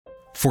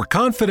For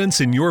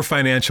confidence in your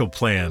financial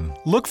plan,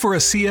 look for a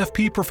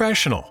CFP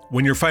professional.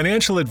 When your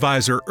financial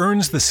advisor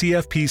earns the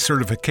CFP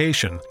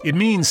certification, it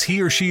means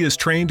he or she is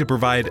trained to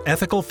provide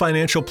ethical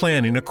financial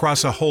planning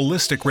across a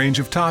holistic range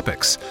of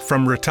topics,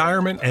 from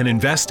retirement and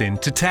investing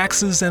to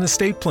taxes and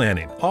estate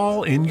planning,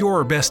 all in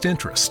your best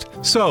interest.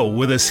 So,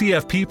 with a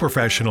CFP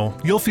professional,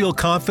 you'll feel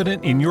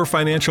confident in your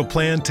financial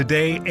plan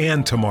today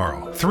and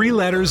tomorrow. 3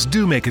 letters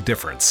do make a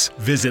difference.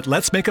 Visit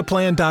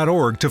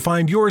letsmakeaplan.org to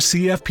find your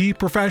CFP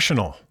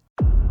professional.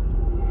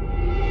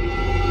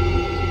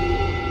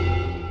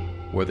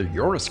 Whether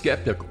you're a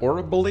skeptic or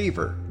a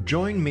believer,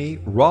 join me,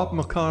 Rob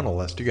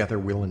McConnell, as together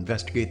we'll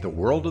investigate the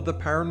world of the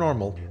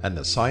paranormal and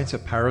the science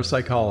of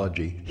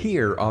parapsychology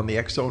here on the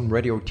X-Zone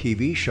Radio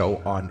TV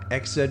show on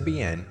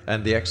XZBN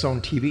and the X-Zone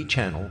TV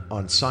channel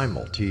on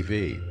Simul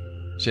TV.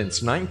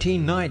 Since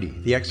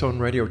 1990, the X-Zone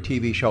Radio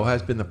TV show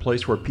has been the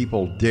place where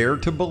people dare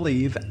to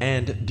believe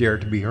and dare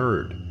to be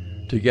heard.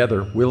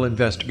 Together, we'll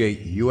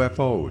investigate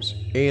UFOs,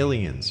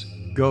 aliens,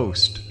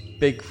 ghosts,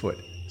 Bigfoot,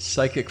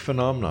 psychic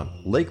phenomena,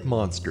 lake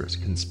monsters,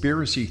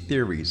 conspiracy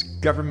theories,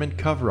 government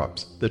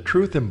cover-ups, the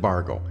truth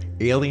embargo,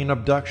 alien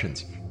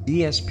abductions,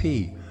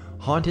 ESP,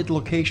 haunted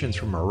locations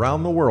from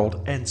around the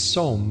world, and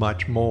so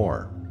much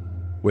more.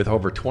 With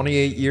over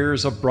 28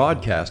 years of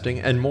broadcasting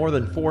and more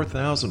than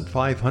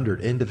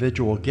 4,500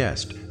 individual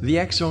guests, the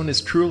X-Zone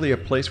is truly a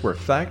place where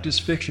fact is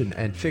fiction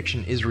and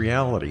fiction is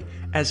reality,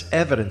 as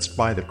evidenced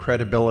by the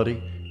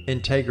credibility,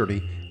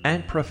 integrity,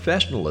 and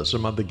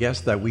professionalism of the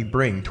guests that we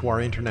bring to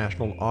our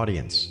international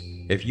audience.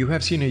 If you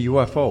have seen a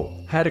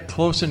UFO, had a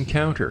close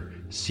encounter,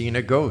 seen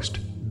a ghost,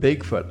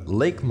 Bigfoot,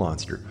 lake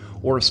monster,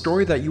 or a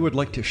story that you would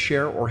like to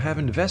share or have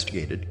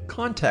investigated,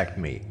 contact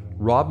me,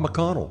 Rob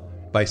McConnell,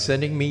 by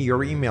sending me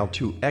your email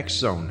to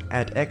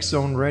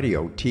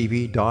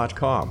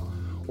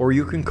xzone@xzoneradiotv.com, or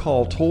you can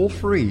call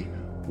toll-free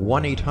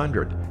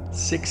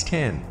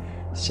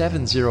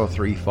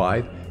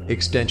 1-800-610-7035,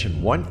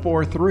 extension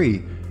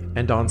 143,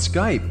 and on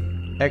Skype,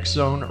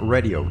 X-Zone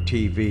Radio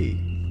TV.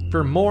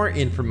 For more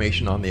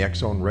information on the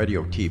X-Zone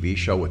Radio TV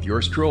show with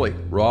yours truly,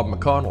 Rob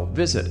McConnell,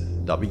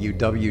 visit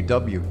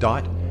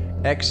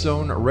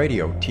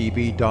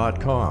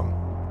www.xzoneradiotv.com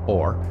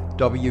or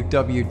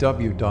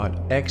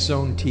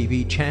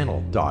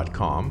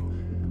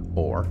www.xzonetvchannel.com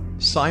or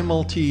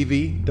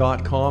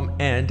simultv.com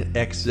and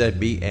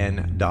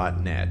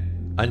xzbn.net.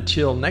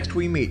 Until next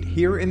we meet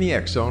here in the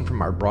X-Zone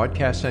from our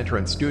broadcast center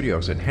and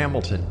studios in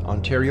Hamilton,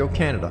 Ontario,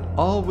 Canada,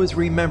 always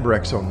remember,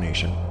 X-Zone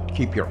Nation,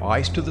 keep your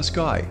eyes to the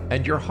sky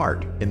and your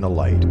heart in the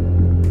light.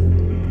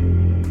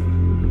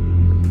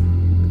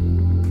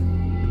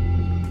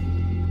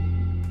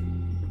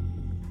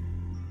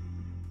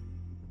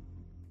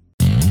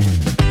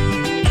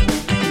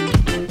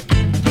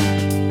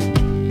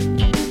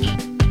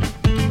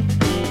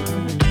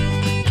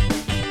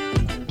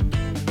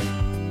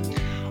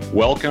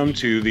 Welcome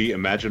to the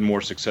Imagine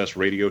More Success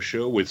radio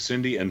show with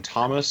Cindy and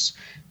Thomas.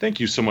 Thank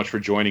you so much for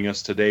joining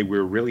us today.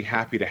 We're really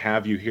happy to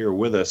have you here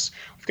with us.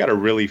 We've got a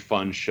really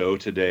fun show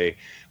today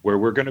where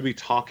we're going to be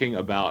talking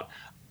about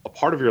a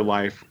part of your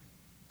life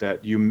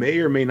that you may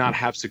or may not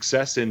have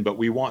success in, but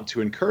we want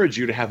to encourage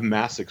you to have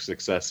massive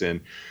success in.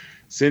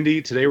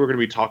 Cindy, today we're going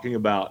to be talking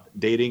about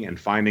dating and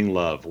finding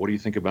love. What do you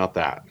think about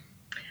that?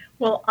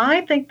 Well,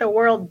 I think the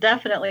world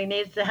definitely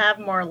needs to have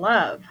more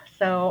love.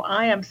 So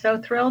I am so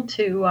thrilled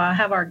to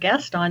have our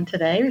guest on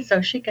today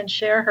so she can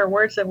share her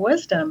words of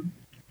wisdom.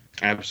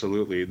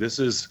 Absolutely. This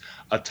is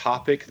a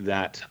topic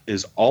that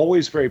is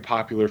always very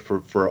popular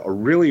for a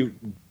really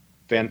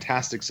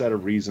fantastic set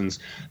of reasons.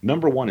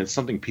 Number one, it's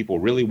something people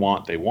really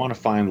want. They want to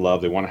find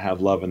love. They want to have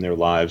love in their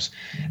lives.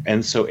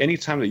 And so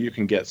anytime that you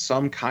can get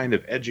some kind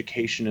of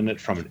education in it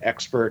from an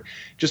expert,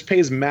 just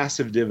pays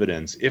massive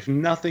dividends. If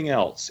nothing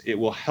else, it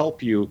will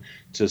help you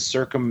to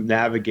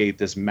circumnavigate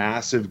this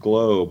massive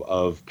globe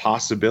of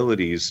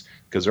possibilities,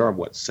 because there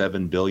are,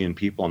 7 billion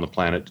people on the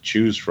planet to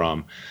choose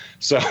from.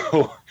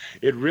 So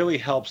it really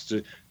helps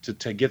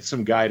to get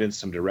some guidance,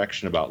 some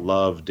direction about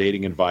love,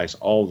 dating advice,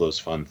 all those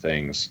fun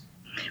things.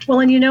 Well,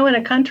 and in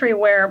a country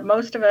where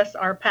most of us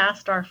are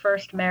past our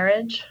first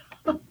marriage,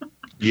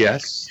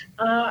 yes,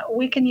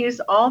 we can use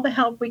all the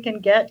help we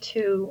can get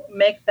to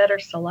make better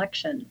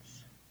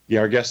selections. Yeah,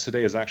 our guest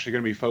today is actually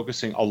going to be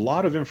focusing a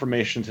lot of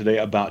information today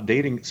about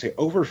dating, say,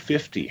 over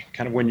 50,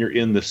 kind of when you're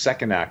in the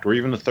second act or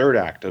even the third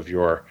act of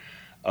your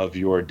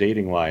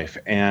dating life.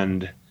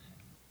 And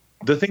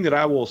the thing that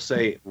I will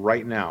say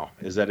right now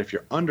is that if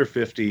you're under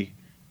 50,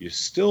 you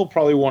still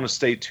probably want to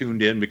stay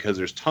tuned in, because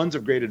there's tons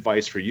of great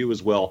advice for you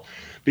as well,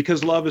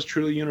 because love is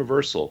truly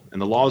universal and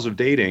the laws of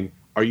dating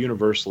are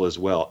universal as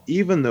well,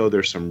 even though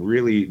there's some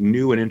really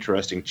new and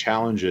interesting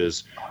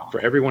challenges for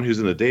everyone who's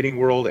in the dating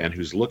world and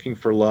who's looking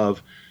for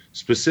love,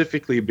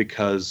 specifically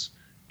because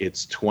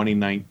it's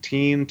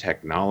 2019,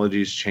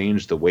 technology's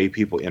changed, the way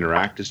people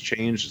interact has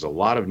changed, there's a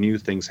lot of new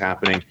things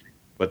happening,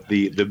 but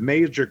the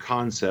major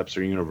concepts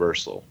are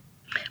universal.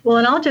 Well,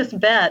 and I'll just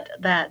bet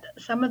that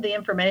some of the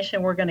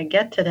information we're going to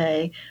get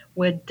today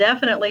would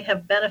definitely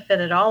have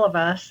benefited all of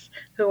us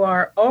who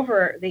are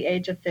over the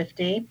age of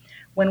 50,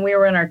 when we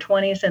were in our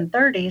 20s and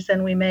 30s,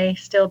 and we may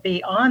still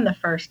be on the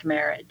first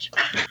marriage.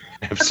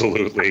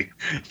 Absolutely.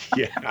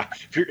 Yeah.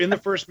 If you're in the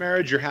first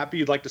marriage, you're happy,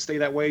 you'd like to stay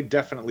that way,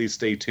 definitely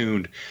stay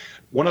tuned.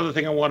 One other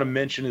thing I want to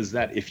mention is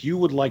that if you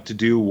would like to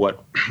do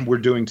what we're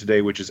doing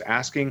today, which is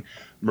asking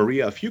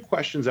Maria a few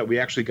questions that we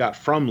actually got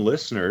from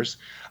listeners,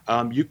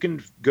 you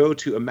can go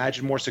to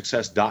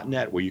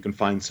imaginemoresuccess.net, where you can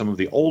find some of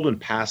the old and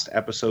past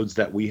episodes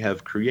that we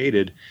have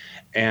created.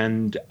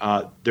 And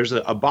there's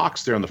a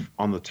box there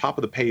on the top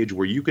of the page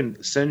where you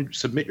can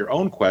submit your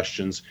own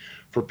questions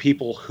for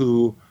people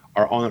who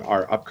are on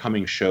our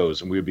upcoming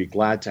shows, and we would be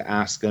glad to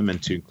ask them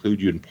and to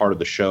include you in part of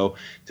the show.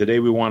 Today,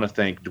 we want to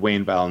thank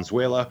Dwayne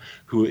Valenzuela,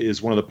 who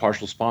is one of the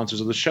partial sponsors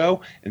of the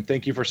show, and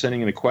thank you for sending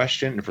in a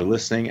question and for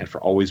listening and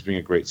for always being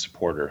a great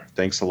supporter.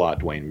 Thanks a lot,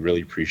 Dwayne. We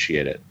really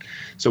appreciate it.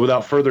 So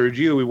without further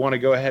ado, we want to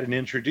go ahead and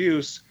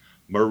introduce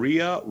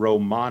Maria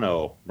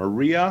Romano.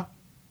 Maria,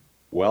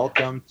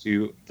 welcome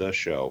to the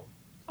show.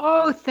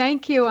 Oh,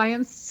 thank you. I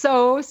am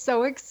so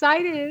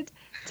excited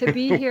to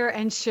be here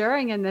and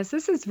sharing in this.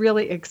 This is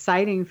really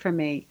exciting for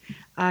me.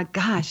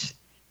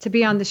 To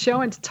be on the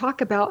show and to talk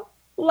about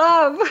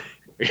love.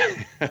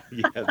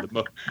 Yeah,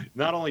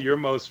 not only your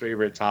most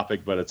favorite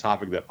topic, but a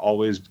topic that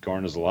always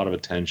garners a lot of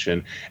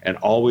attention and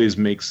always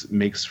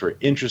makes for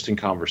interesting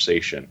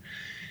conversation.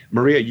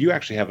 Maria, you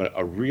actually have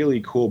a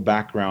really cool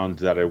background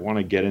that I want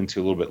to get into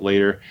a little bit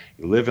later.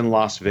 You live in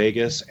Las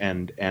Vegas,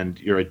 and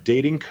you're a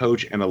dating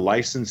coach and a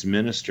licensed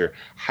minister.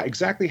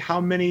 Exactly how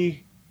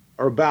many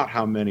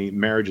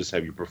marriages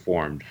have you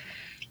performed?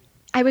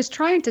 I was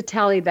trying to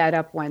tally that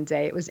up one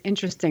day. It was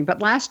interesting.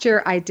 But last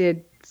year I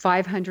did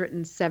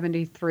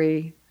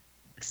 573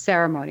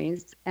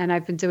 ceremonies, and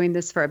I've been doing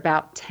this for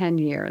about 10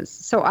 years.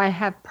 So I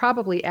have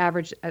probably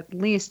averaged at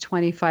least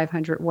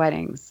 2,500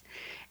 weddings.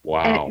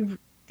 Wow.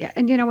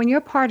 And you know, when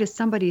you're part of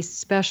somebody's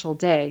special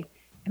day,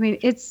 I mean,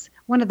 it's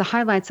one of the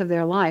highlights of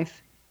their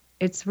life.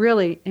 It's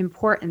really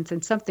important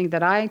and something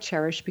that I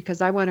cherish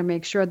because I want to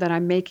make sure that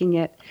I'm making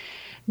it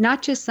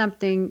not just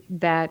something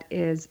that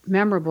is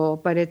memorable,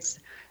 but it's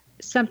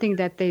something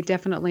that they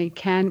definitely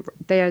can.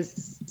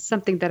 There's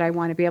something that I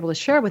want to be able to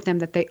share with them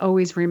that they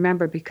always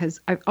remember,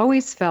 because I've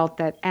always felt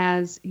that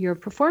as you're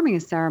performing a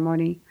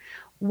ceremony,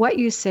 what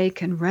you say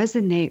can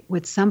resonate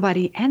with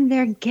somebody and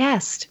their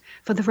guest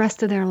for the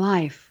rest of their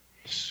life.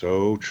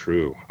 So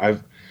true.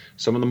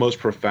 Some of the most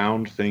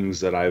profound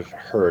things that I've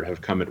heard have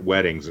come at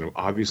weddings. And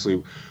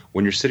obviously,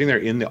 when you're sitting there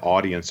in the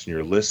audience and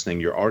you're listening,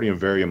 you're already in a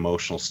very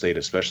emotional state,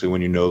 especially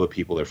when you know the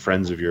people, they're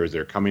friends of yours,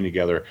 they're coming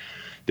together.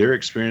 They're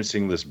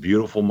experiencing this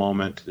beautiful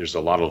moment. There's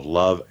a lot of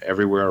love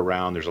everywhere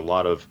around. There's a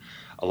lot of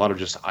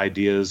just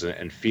ideas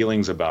and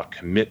feelings about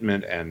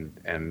commitment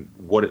and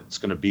what it's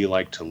going to be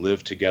like to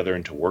live together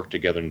and to work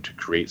together and to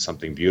create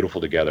something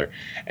beautiful together.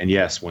 And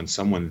yes, when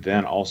someone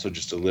then also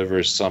just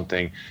delivers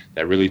something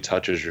that really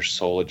touches your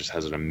soul, it just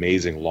has an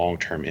amazing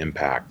long-term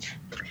impact.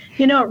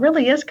 You know, it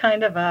really is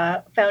kind of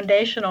a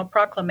foundational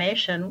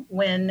proclamation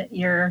when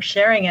you're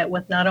sharing it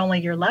with not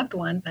only your loved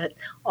one, but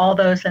all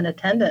those in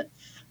attendance.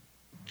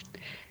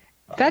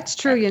 That's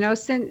true. You know,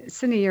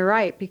 Cindy, you're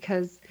right,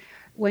 because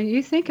when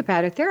you think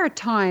about it, there are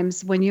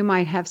times when you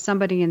might have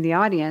somebody in the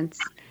audience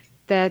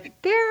that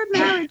their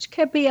marriage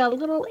could be a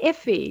little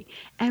iffy.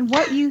 And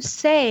what you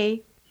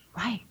say,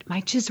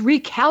 might just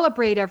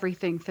recalibrate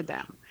everything for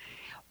them.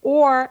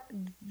 Or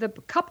the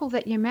couple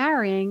that you're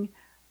marrying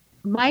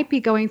might be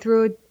going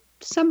through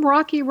some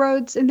rocky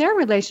roads in their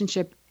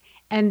relationship.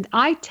 And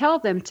I tell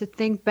them to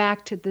think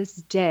back to this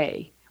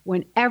day.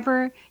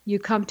 Whenever you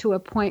come to a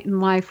point in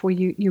life where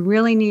you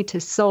really need to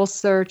soul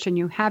search and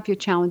you have your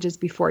challenges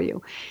before you.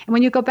 And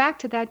when you go back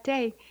to that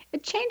day,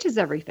 it changes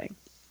everything.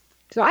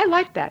 So I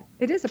like that.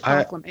 It is a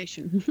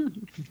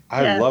proclamation.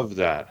 I love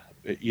that.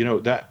 You know,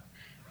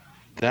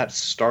 that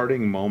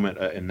starting moment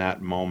in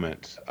that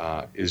moment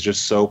is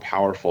just so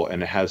powerful,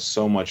 and it has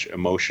so much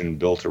emotion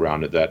built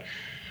around it that,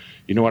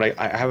 you know what,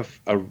 I have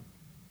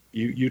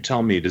you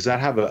tell me, does that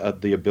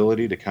have the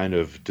ability to kind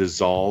of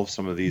dissolve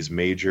some of these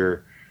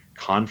major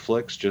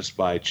conflicts just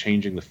by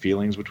changing the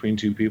feelings between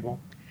two people?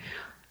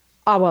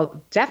 Oh,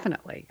 well,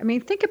 definitely. I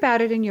mean, think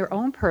about it in your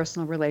own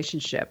personal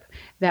relationship,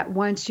 that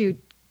once you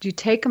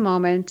take a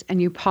moment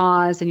and you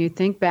pause and you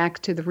think back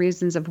to the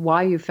reasons of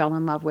why you fell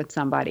in love with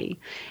somebody.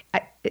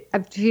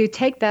 If you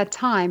take that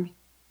time,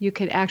 you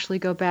can actually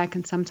go back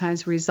and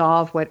sometimes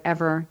resolve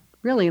whatever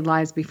really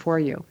lies before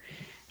you.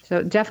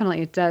 So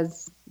definitely it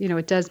does,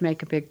 it does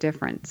make a big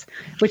difference,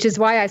 which is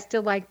why I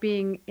still like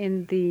being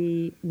in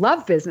the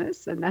love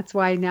business. And that's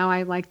why now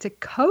I like to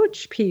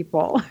coach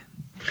people.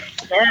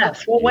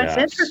 Yes. Well, what's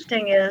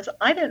interesting is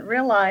I didn't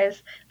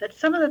realize that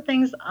some of the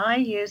things I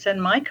use in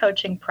my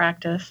coaching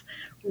practice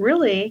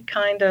really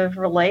kind of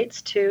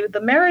relates to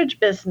the marriage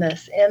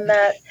business, in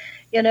that,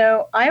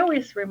 I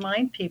always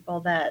remind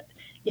people that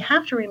you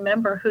have to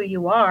remember who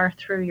you are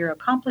through your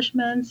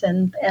accomplishments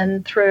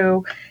and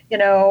through,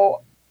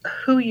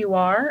 who you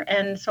are.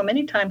 And so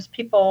many times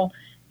people,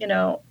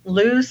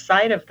 lose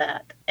sight of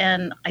that.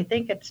 And I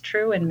think it's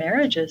true in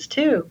marriages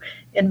too.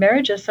 In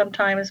marriages,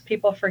 sometimes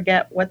people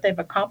forget what they've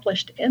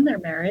accomplished in their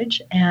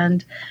marriage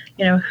and,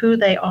 who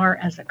they are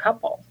as a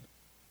couple.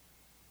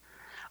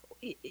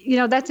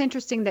 That's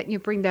interesting that you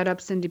bring that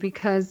up, Cindy,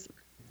 because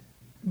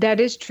that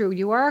is true.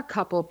 You are a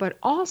couple, but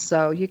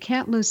also you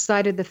can't lose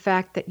sight of the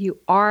fact that you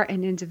are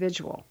an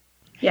individual.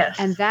 Yes.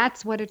 And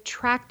that's what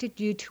attracted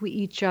you to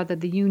each other,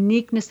 the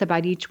uniqueness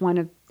about each one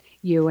of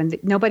you, and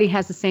nobody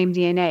has the same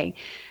DNA.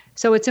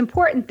 So it's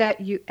important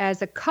that you,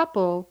 as a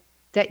couple,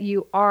 that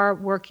you are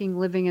working,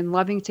 living, and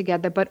loving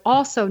together, but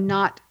also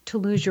not to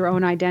lose your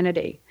own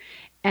identity.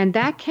 And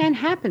that can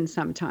happen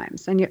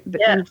sometimes. And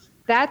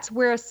that's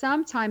where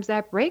sometimes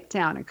that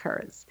breakdown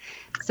occurs.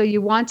 So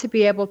you want to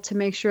be able to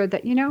make sure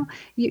that, you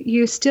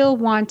still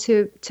want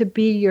to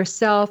be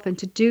yourself and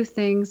to do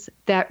things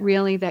that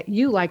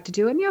you like to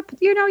do. And, your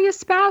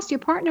spouse, your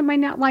partner might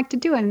not like to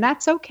do it, and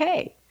that's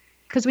okay.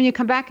 Because when you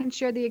come back and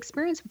share the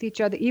experience with each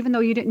other, even though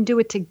you didn't do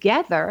it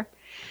together,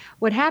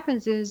 what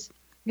happens is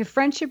your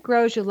friendship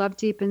grows, your love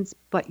deepens,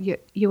 but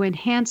you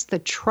enhance the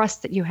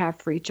trust that you have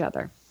for each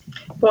other.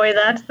 Boy,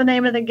 that's the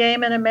name of the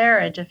game in a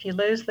marriage. If you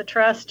lose the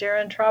trust, you're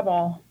in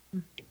trouble.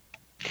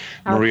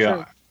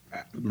 Maria,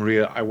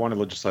 I want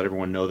to just let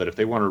everyone know that if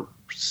they want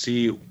to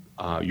see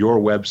your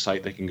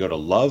website, they can go to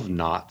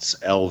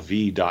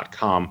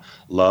loveknotslv.com.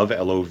 Love,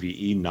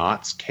 L-O-V-E,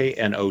 knots,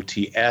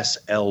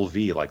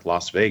 K-N-O-T-S-L-V, like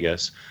Las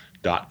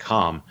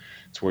Vegas.com.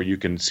 It's where you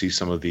can see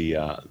some of the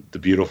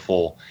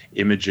beautiful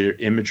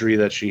imagery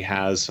that she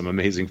has, some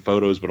amazing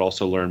photos, but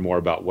also learn more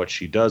about what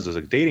she does as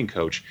a dating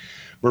coach.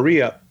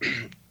 Maria,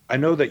 I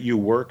know that you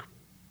work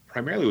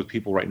primarily with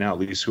people right now, at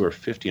least who are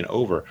 50 and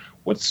over.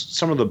 What's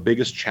some of the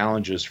biggest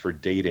challenges for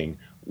dating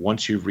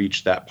once you've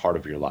reached that part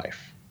of your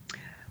life?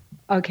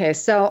 Okay,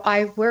 so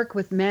I work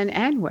with men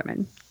and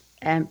women,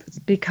 and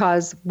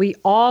because we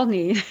all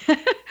need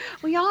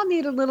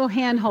a little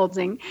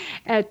hand-holding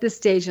at this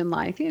stage in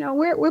life.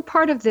 We're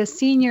part of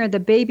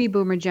the baby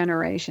boomer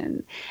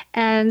generation.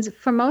 And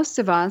for most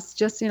of us,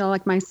 just,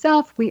 like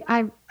myself,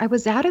 I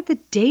was out of the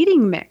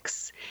dating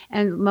mix.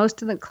 And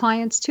most of the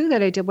clients, too,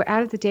 that I did were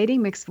out of the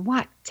dating mix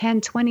for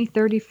 10, 20,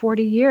 30,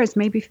 40 years,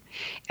 maybe.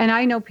 And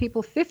I know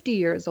people 50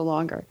 years or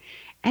longer.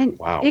 And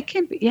wow. It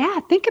can be,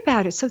 think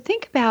about it. So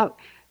think about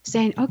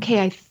saying,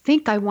 okay, I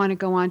think I want to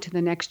go on to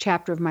the next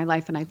chapter of my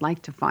life and I'd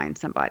like to find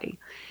somebody.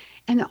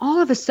 And all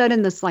of a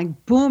sudden this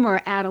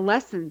boomer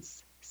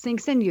adolescence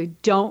sinks in. You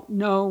don't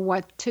know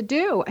what to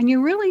do. And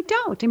you really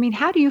don't. I mean,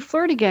 how do you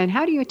flirt again?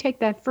 How do you take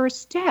that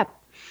first step?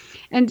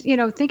 And,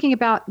 thinking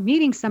about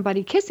meeting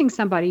somebody, kissing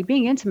somebody,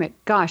 being intimate,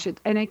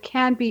 and it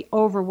can be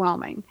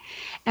overwhelming.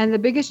 And the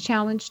biggest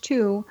challenge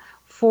too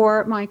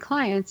for my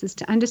clients is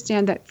to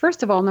understand that,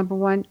 first of all, number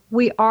one,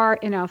 we are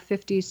in our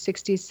 50s,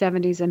 60s,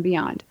 70s, and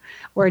beyond.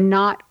 We're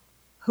not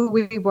who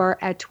we were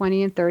at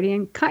 20 and 30.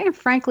 And kind of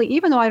frankly,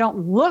 even though I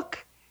don't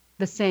look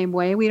the same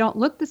way, we don't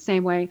look the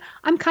same way,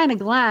 I'm kind of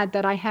glad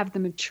that I have the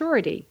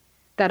maturity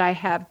that I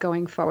have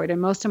going forward. And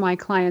most of my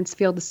clients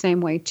feel the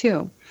same way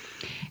too.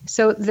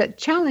 So the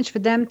challenge for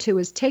them too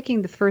is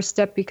taking the first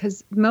step,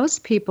 because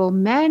most people,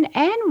 men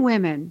and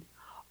women,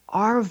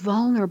 are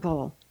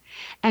vulnerable.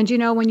 And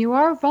when you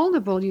are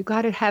vulnerable, you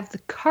got to have the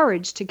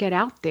courage to get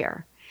out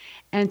there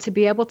and to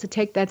be able to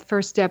take that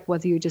first step,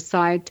 whether you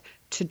decide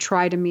to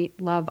try to meet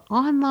love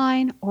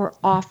online or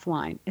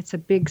offline. It's a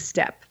big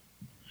step.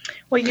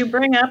 Well, you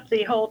bring up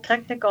the whole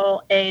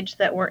technical age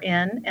that we're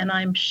in, and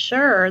I'm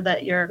sure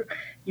that your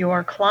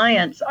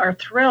clients are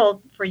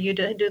thrilled for you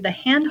to do the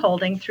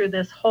hand-holding through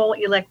this whole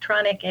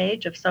electronic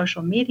age of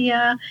social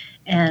media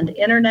and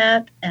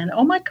internet. And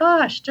oh my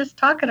gosh, just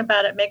talking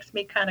about it makes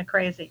me kind of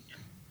crazy.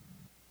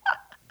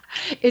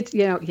 It's,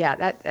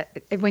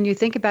 that when you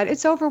think about it,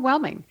 it's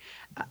overwhelming.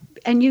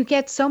 And you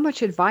get so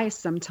much advice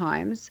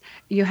sometimes.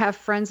 You have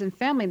friends and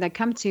family that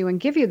come to you and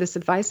give you this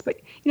advice.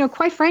 But,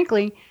 quite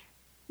frankly,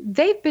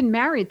 they've been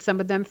married, some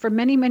of them, for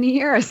many, many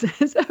years.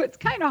 So it's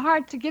kind of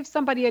hard to give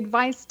somebody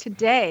advice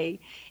today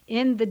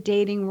in the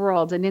dating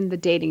world and in the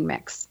dating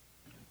mix.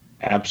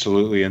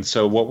 Absolutely. And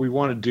so what we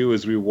want to do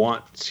is we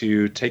want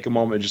to take a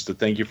moment just to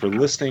thank you for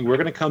listening. We're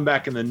going to come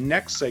back in the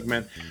next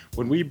segment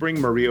when we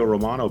bring Maria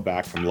Romano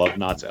back from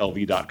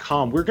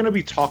loveknotslv.com. We're going to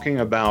be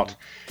talking about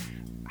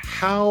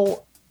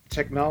how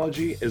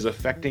technology is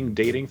affecting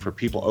dating for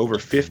people over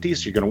 50.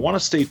 So you're going to want to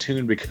stay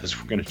tuned, because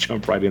we're going to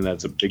jump right in.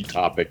 That's a big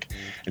topic.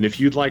 And if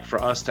you'd like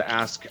for us to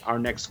ask our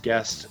next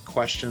guest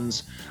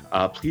questions,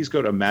 please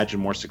go to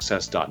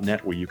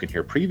imaginemoresuccess.net, where you can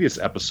hear previous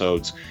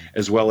episodes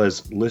as well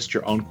as list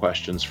your own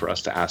questions for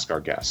us to ask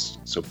our guests.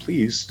 So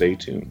please stay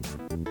tuned.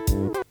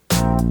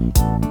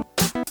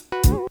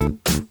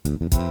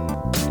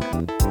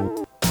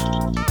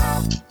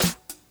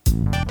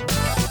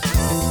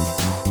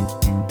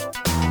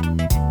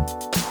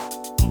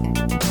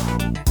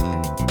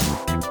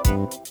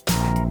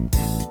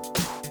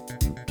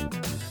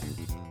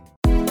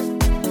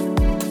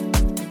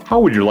 How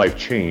would your life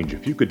change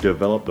if you could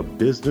develop the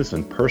business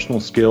and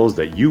personal skills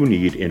that you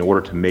need in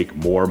order to make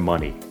more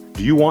money?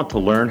 Do you want to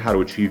learn how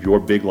to achieve your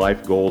big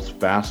life goals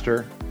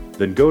faster?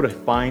 then go to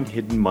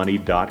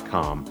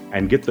findhiddenmoney.com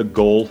and get the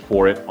Goal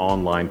for It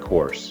online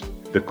course.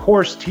 The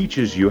course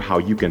teaches you how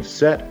you can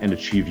set and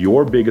achieve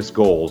your biggest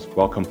goals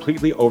while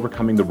completely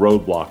overcoming the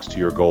roadblocks to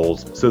your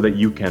goals so that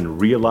you can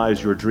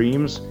realize your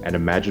dreams and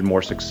imagine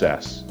more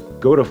success.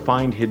 Go to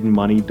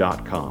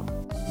findhiddenmoney.com.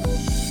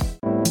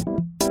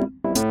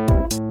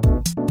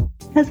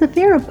 Has the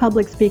fear of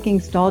public speaking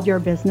stalled your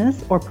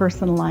business or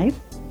personal life?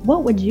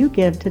 What would you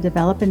give to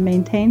develop and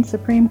maintain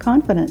supreme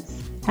confidence?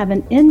 Have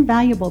an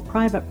invaluable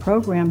private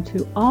program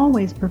to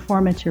always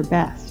perform at your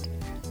best.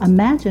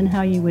 Imagine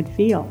how you would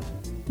feel.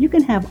 You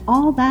can have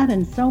all that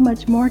and so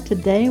much more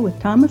today with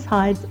Thomas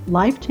Hyde's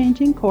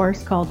life-changing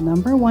course called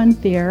Number One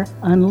Fear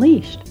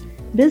Unleashed.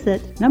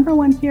 Visit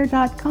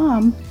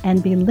numberonefear.com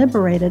and be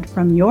liberated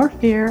from your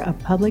fear of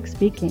public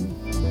speaking.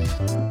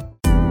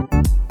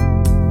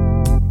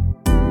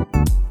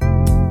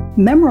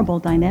 Memorable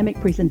dynamic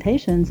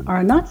presentations are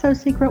a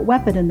not-so-secret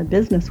weapon in the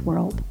business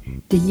world.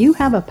 Do you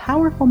have a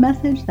powerful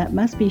message that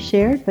must be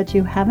shared, but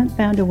you haven't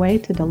found a way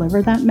to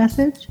deliver that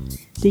message?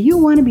 Do you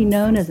want to be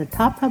known as a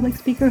top public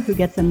speaker who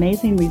gets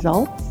amazing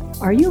results?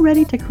 Are you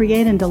ready to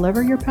create and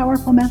deliver your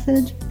powerful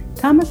message?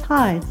 Thomas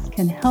Hyde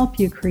can help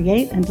you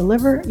create and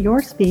deliver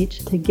your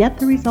speech to get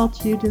the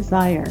results you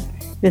desire.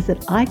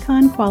 Visit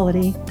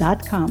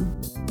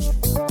iconquality.com.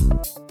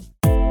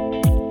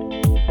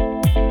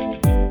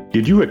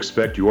 Did you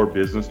expect your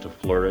business to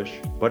flourish,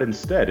 but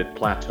instead it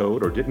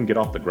plateaued or didn't get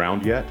off the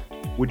ground yet?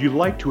 Would you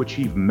like to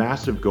achieve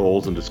massive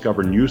goals and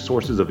discover new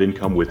sources of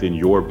income within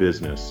your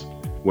business?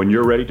 When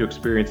you're ready to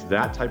experience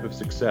that type of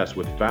success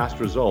with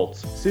fast results,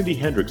 Cindy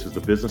Hendricks is the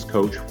business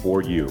coach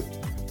for you.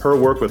 Her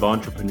work with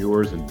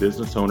entrepreneurs and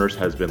business owners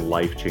has been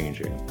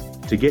life-changing.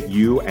 To get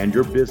you and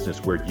your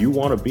business where you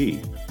want to be,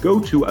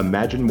 go to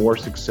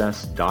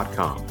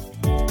imaginemoresuccess.com.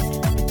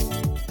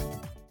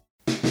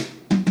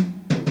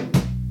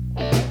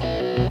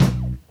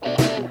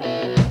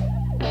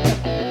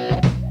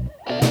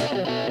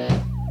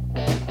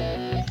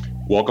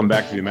 Welcome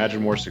back to the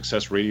Imagine More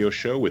Success radio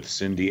show with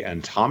Cindy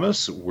and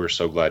Thomas. We're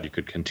so glad you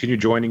could continue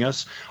joining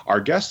us.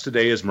 Our guest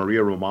today is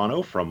Maria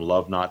Romano from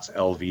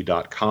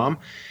loveknotslv.com.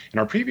 In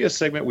our previous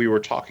segment, we were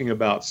talking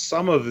about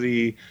some of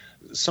the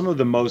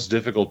most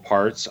difficult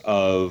parts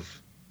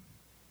of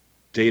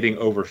dating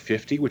over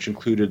 50, which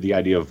included the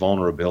idea of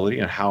vulnerability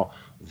and how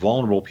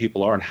vulnerable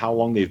people are and how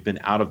long they've been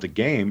out of the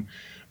game.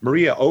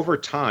 Maria, over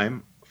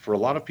time, for a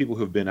lot of people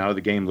who've been out of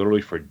the game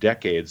literally for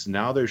decades,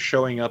 now they're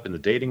showing up in the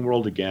dating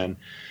world again.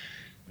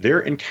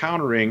 They're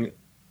encountering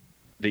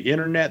the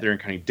internet, they're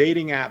encountering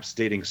dating apps,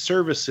 dating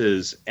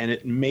services, and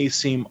it may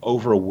seem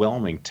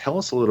overwhelming. Tell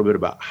us a little bit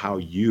about how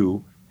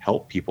you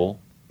help people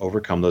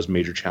overcome those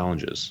major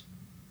challenges.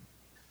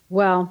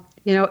 Well,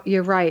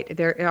 you're right.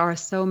 There are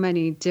so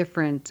many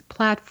different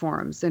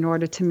platforms in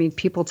order to meet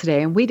people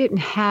today, and we didn't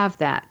have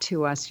that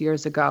to us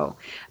years ago.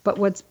 But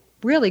what's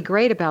really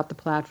great about the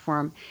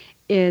platform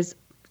is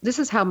this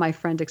is how my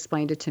friend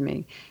explained it to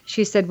me.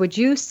 She said, would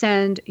you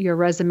send your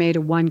resume to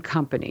one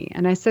company?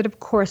 And I said, of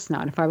course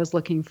not, if I was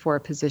looking for a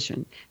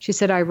position. She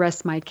said, I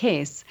rest my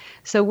case.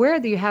 So where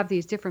you have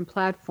these different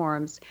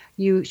platforms,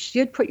 you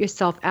should put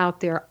yourself out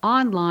there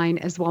online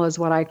as well as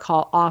what I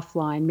call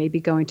offline,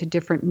 maybe going to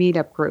different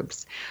meetup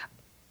groups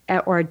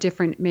or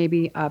different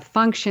maybe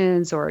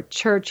functions or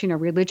church,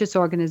 religious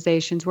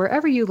organizations,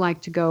 wherever you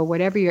like to go,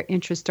 whatever your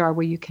interests are,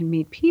 where you can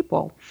meet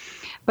people.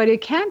 But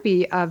it can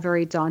be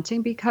very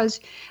daunting because,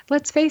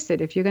 let's face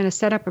it, if you're going to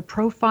set up a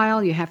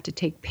profile, you have to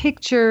take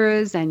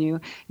pictures and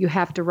you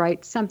have to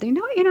write something.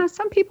 No,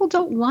 some people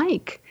don't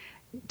like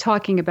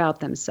talking about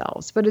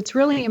themselves, but it's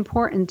really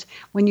important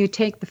when you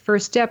take the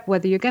first step,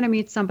 whether you're going to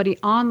meet somebody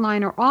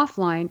online or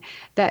offline,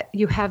 that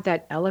you have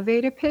that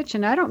elevator pitch.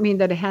 And I don't mean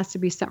that it has to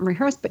be something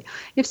rehearsed, but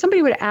if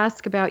somebody would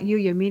ask about you,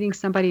 you're meeting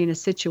somebody in a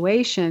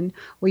situation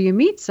where you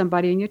meet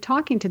somebody and you're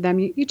talking to them,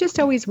 you just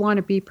always want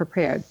to be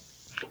prepared.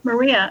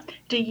 Maria,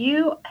 do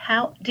you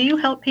help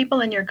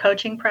people in your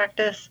coaching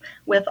practice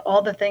with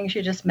all the things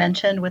you just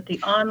mentioned, with the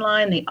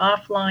online, the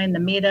offline, the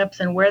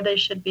meetups, and where they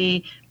should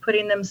be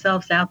putting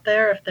themselves out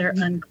there if they're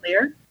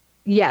unclear?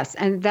 Yes,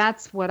 and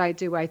that's what I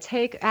do. We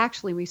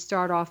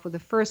start off with the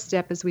first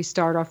step is we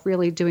start off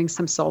really doing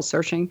some soul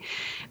searching,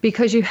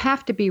 because you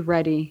have to be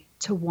ready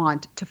to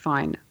want to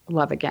find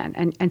love again.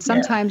 And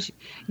sometimes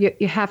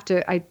you have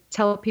to, I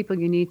tell people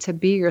you need to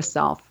be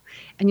yourself.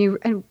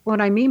 And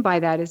what I mean by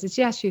that is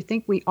yes, you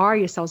think we are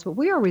yourselves, but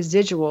we are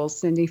residuals,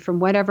 Cindy,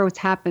 from whatever has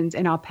happened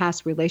in our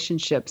past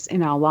relationships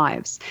in our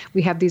lives.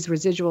 We have these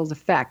residual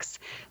effects.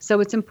 So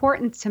it's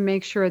important to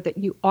make sure that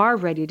you are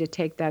ready to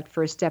take that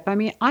first step. I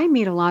mean, I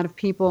meet a lot of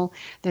people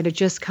that are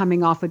just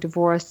coming off a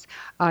divorce.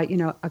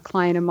 A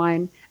client of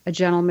mine, a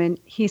gentleman,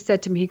 he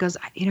said to me, I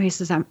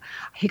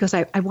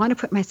want to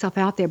put myself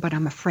out there, but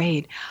I'm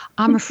afraid.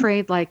 I'm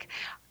afraid, like,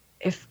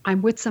 if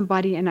I'm with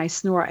somebody and I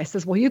snore, I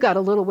says, well, you got a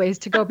little ways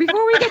to go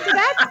before we get to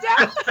that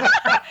step.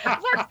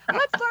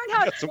 let's learn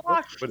how to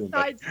walk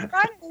besides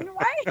running,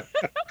 right?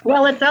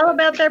 Well, it's all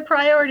about their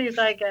priorities,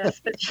 I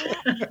guess. But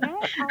are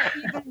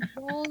even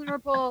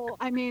vulnerable.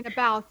 I mean,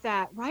 about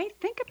that, right?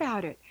 Think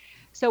about it.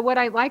 So what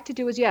I like to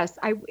do is,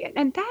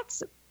 and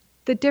that's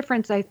the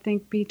difference, I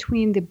think,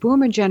 between the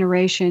boomer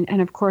generation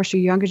and, of course,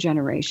 your younger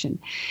generation,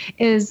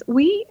 is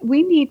we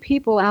need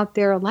people out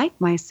there like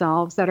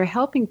myself that are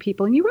helping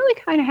people, and you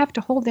really kind of have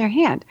to hold their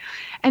hand.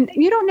 And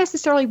you don't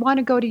necessarily want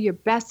to go to your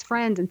best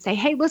friend and say,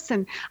 hey,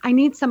 listen, I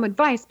need some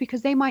advice,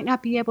 because they might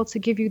not be able to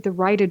give you the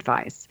right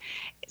advice.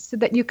 So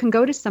that you can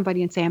go to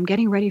somebody and say, I'm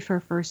getting ready for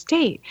a first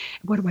date.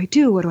 What do I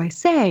do? What do I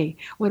say?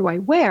 What do I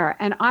wear?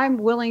 And I'm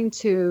willing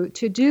to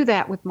do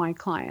that with my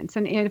clients.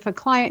 And if a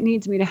client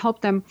needs me to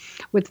help them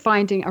with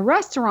finding a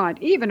restaurant,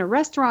 even a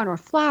restaurant or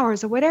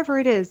flowers or whatever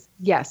it is,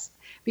 yes,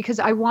 because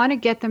I want to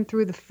get them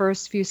through the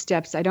first few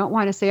steps. I don't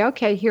want to say,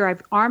 okay, here,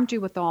 I've armed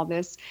you with all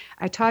this.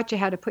 I taught you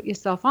how to put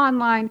yourself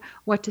online,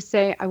 what to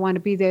say. I want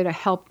to be there to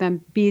help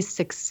them be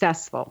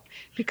successful,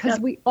 because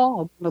we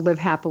all want to live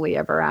happily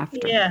ever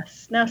after.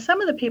 Yes. Now,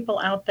 some of the people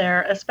out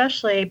there,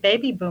 especially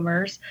baby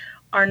boomers,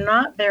 are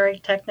not very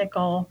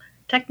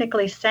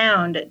technically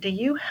sound. Do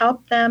you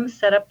help them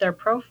set up their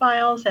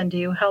profiles, and do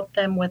you help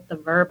them with the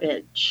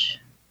verbiage?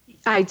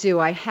 I do.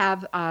 I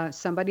have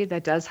somebody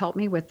that does help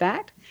me with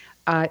that.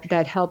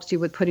 That helps you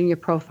with putting your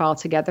profile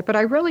together. But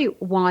I really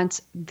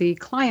want the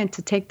client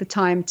to take the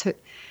time to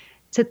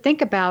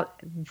think about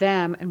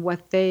them and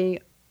what they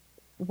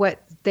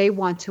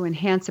want to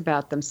enhance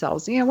about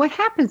themselves. You know, what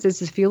happens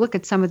is if you look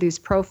at some of these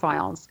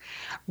profiles,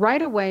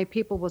 right away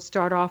people will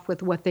start off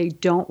with what they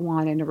don't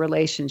want in a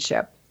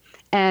relationship.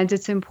 And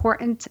it's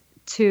important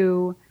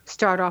to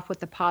start off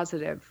with the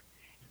positive.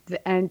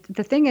 And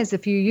the thing is,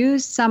 if you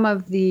use some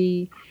of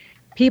the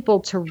people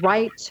to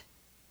write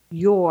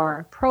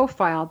your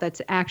profile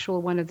that's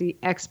actual one of the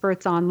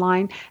experts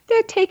online,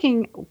 they're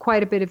taking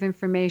quite a bit of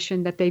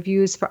information that they've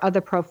used for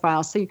other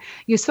profiles. So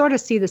you sort of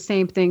see the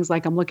same things,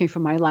 like I'm looking for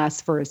my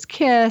last first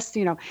kiss,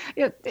 okay,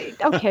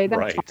 that's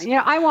right. fine.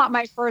 I want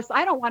my first,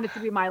 I don't want it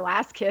to be my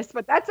last kiss,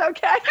 but that's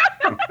okay.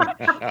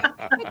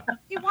 But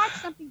you want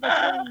something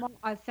that's very more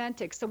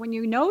authentic. So when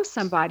you know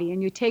somebody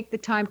and you take the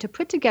time to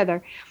put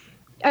together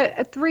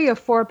 3 or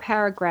 4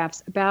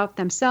 paragraphs about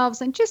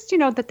themselves, and just,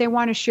 that they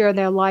want to share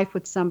their life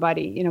with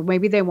somebody.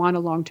 Maybe they want a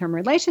long-term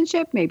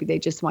relationship. Maybe they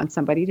just want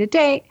somebody to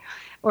date,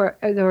 or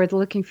they're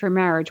looking for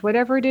marriage.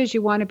 Whatever it is,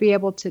 you want to be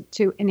able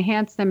to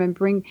enhance them and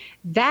bring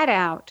that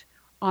out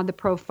on the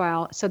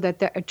profile so that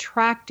they're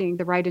attracting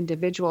the right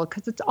individual,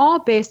 because it's all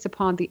based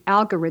upon the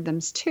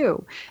algorithms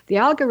too. The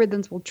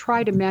algorithms will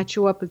try to match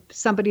you up with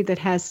somebody that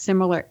has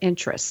similar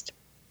interest.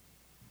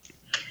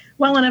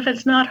 Well, and if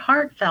it's not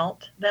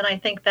heartfelt, then I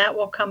think that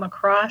will come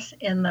across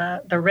in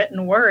the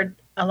written word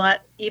a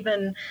lot,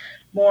 even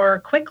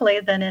more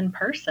quickly than in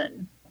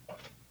person.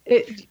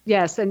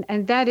 Yes,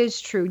 and that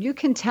is true. You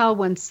can tell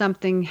when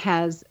something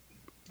has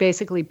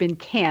basically been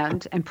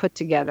canned and put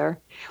together.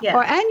 Yes.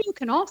 And you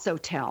can also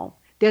tell,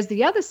 there's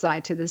the other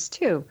side to this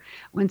too.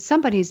 When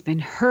somebody's been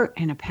hurt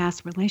in a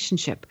past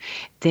relationship,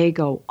 they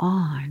go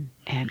on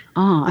and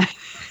on.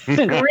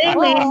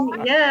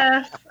 Screaming,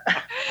 yes.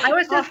 I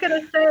was just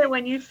going to say,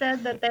 when you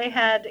said that they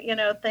had,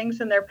 things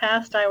in their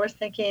past, I was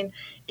thinking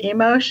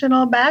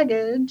emotional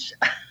baggage.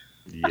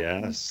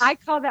 Yes. I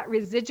call that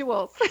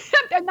residuals.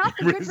 They're not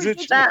the good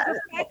residuals.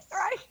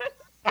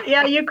 Right?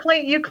 Yeah, you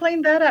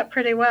cleaned that up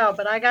pretty well,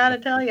 but I got to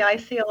tell you, I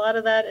see a lot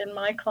of that in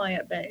my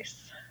client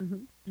base.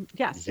 Mm-hmm.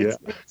 Yes, yeah.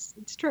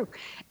 It's true.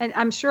 And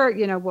I'm sure,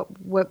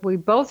 what we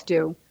both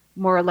do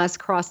more or less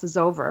crosses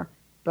over.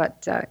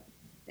 But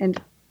and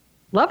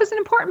love is an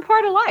important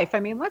part of life. I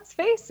mean, let's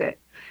face it.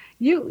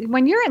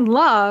 When you're in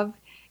love,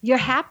 you're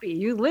happy,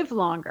 you live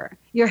longer,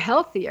 you're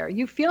healthier,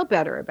 you feel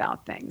better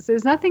about things.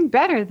 There's nothing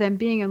better than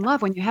being in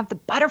love when you have the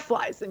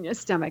butterflies in your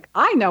stomach.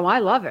 I know, I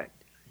love it.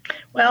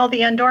 Well, the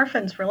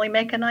endorphins really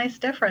make a nice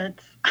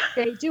difference.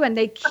 They do, and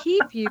they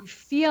keep you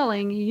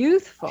feeling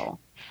youthful.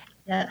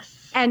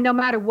 Yes. And no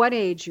matter what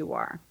age you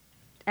are.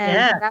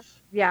 And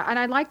yes. And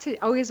I like to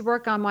always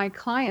work on my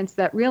clients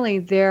that really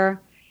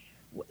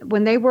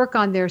when they work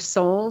on their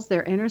souls,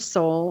 their inner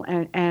soul,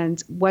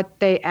 and what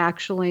they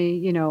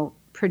actually,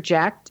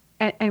 project.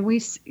 And we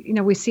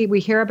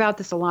hear about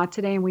this a lot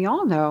today, and we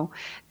all know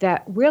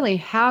that really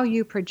how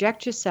you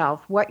project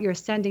yourself, what you're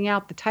sending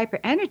out, the type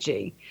of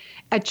energy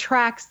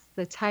attracts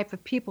the type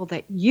of people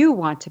that you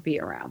want to be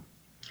around.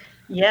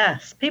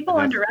 Yes. People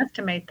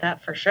underestimate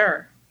that for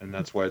sure. And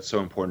that's why it's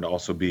so important to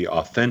also be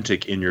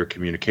authentic in your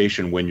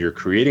communication when you're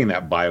creating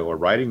that bio or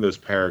writing those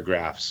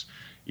paragraphs.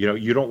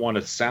 You don't want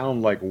to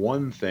sound like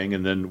one thing,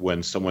 and then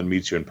when someone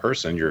meets you in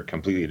person, you're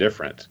completely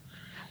different.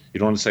 You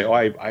don't want to say, oh,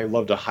 I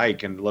love to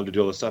hike and love to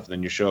do all this stuff, and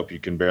then you show up, you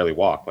can barely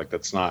walk. Like,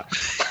 that's not.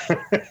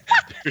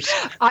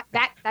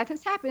 That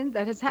has happened.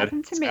 That has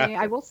happened to me.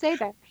 I will say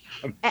that.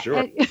 I'm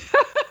sure.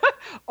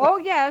 Oh,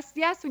 yes.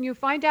 When you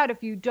find out,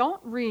 if you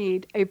don't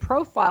read a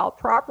profile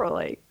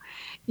properly,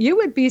 you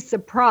would be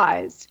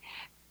surprised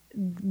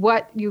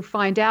what you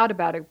find out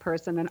about a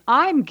person. And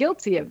I'm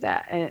guilty of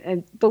that.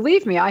 And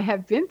believe me, I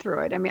have been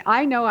through it. I mean,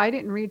 I know I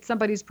didn't read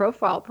somebody's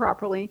profile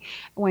properly.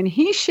 When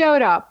he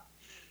showed up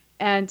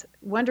and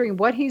wondering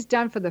what he's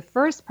done for the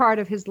first part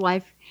of his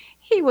life,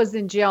 he was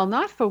in jail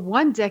not for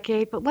 1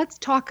 decade, but let's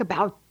talk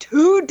about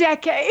 2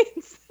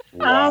 decades.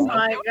 Wow. Oh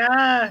my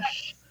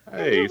gosh.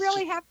 Hey, You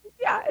really have to,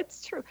 yeah,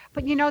 it's true.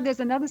 But there's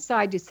another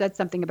side. You said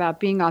something about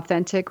being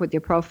authentic with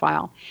your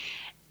profile.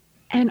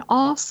 And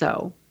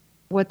also,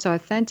 what's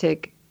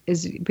authentic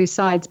is,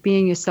 besides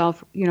being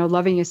yourself,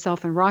 loving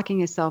yourself and rocking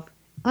yourself,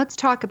 let's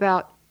talk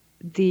about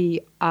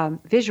the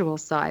visual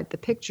side, the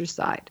picture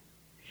side.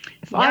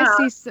 If I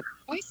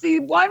see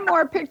one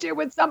more picture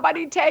with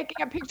somebody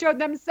taking a picture of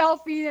them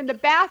selfie in the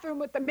bathroom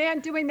with the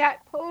man doing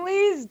that,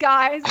 please,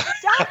 guys,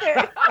 stop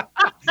it.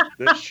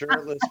 the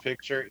shirtless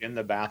picture in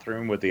the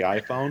bathroom with the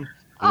iPhone. Is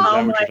Oh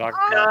that what my you're talking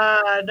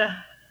about?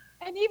 God.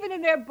 And even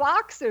in their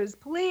boxers,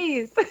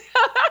 please.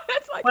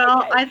 It's like,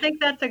 Well, okay. I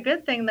think that's a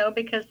good thing, though,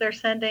 because they're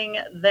sending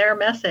their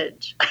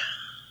message.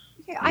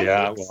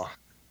 I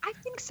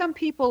think some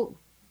people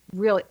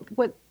really,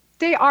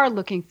 they are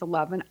looking for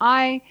love, and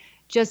I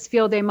just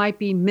feel they might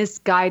be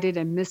misguided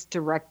and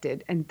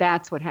misdirected, and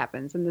that's what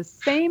happens. And the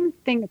same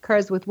thing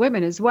occurs with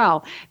women as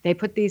well. They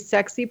put these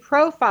sexy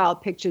profile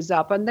pictures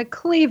up on the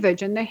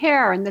cleavage and the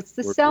hair, and it's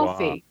the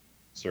selfie.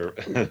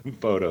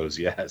 Photos,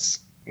 yes.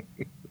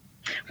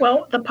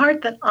 Well, the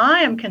part that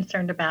I am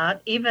concerned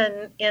about,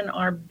 even in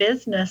our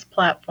business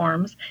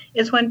platforms,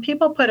 is when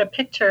people put a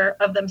picture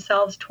of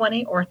themselves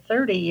 20 or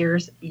 30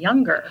 years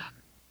younger.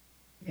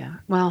 Yeah,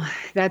 well,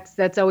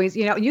 that's always,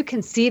 you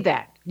can see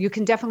that. You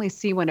can definitely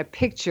see when a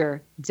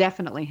picture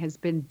definitely has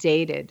been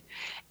dated.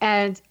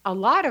 And a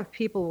lot of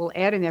people will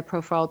add in their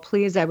profile,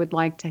 please, I would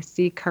like to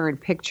see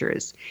current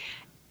pictures.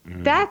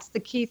 That's the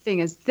key thing,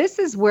 is this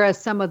is where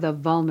some of the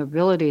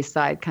vulnerability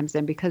side comes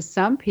in, because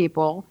some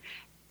people,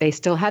 they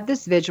still have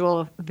this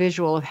visual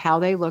of how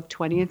they looked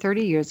 20 and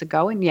 30 years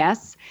ago. And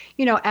yes,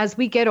 as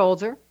we get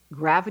older,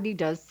 gravity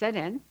does set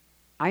in.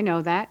 I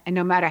know that. And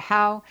no matter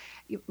how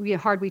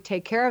hard we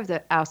take care of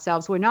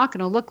ourselves, we're not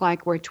going to look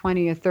like we're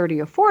 20 or 30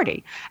 or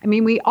 40. I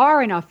mean, we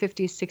are in our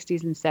 50s,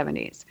 60s, and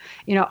 70s.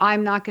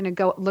 I'm not going to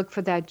go look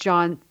for that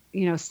John,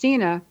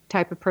 Cena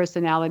type of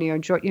personality, or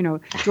George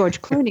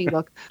Clooney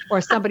look,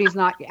 or somebody's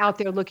not out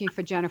there looking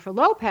for Jennifer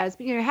Lopez,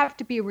 but you have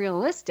to be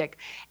realistic.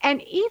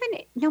 And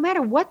even no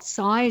matter what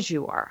size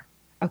you are,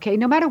 okay,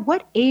 no matter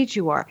what age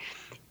you are,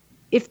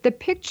 if the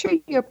picture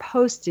you're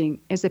posting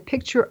is a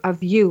picture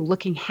of you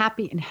looking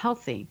happy and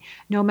healthy,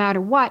 no matter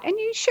what, and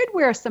you should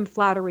wear some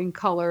flattering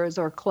colors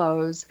or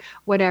clothes,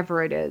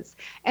 whatever it is,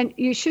 and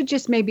you should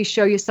just maybe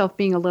show yourself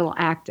being a little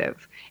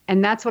active.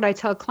 And that's what I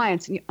tell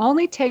clients. You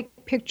only take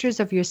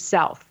pictures of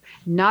yourself,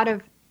 not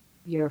of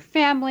your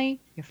family,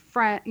 your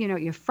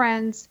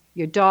friends,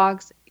 your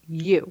dogs,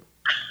 you.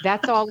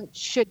 That's all it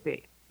should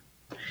be.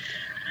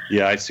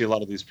 Yeah, I see a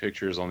lot of these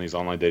pictures on these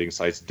online dating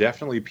sites.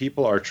 Definitely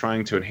people are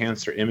trying to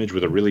enhance their image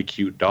with a really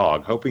cute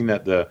dog, hoping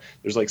that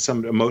there's like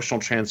some emotional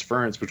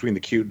transference between the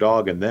cute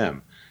dog and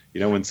them.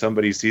 When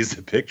somebody sees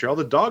the picture, oh,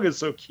 the dog is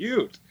so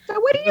cute. So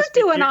what are you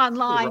doing cute,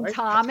 online, right?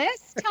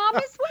 Thomas?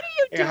 Thomas, what are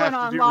you doing I have to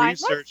online?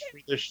 do research for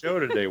the show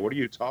today. What are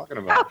you talking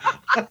about?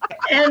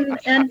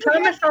 And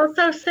Thomas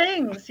also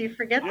sings. You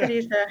forget that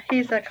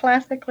he's a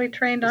classically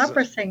trained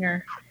opera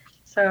singer.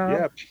 So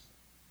yeah.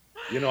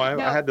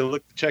 I had to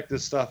check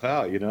this stuff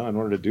out, in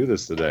order to do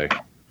this today.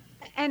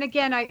 And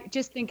again, I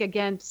just think,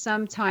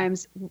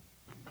 sometimes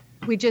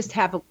we're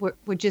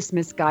just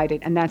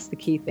misguided, and that's the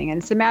key thing.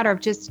 And it's a matter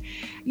of just,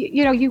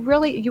 you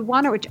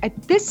want to,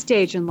 at this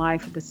stage in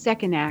life, the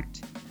second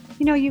act,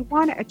 you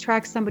want to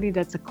attract somebody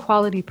that's a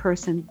quality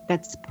person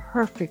that's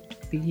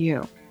perfect for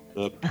you.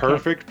 The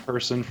perfect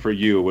person for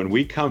you. When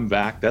we come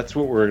back, that's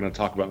what we're going to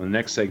talk about in the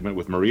next segment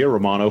with Maria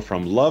Romano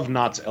from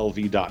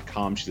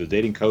loveknotslv.com. She's a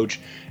dating coach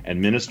and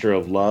minister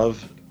of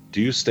love.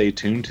 Do stay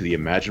tuned to the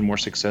Imagine More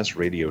Success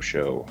radio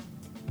show.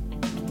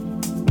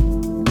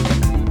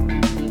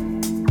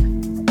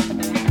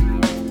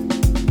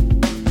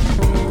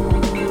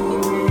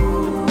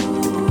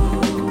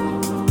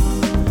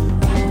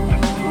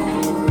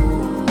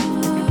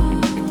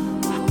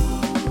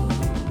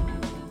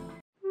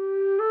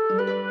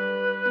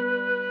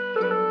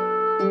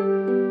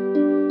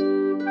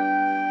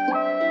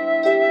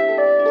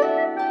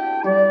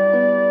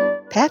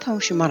 Path Home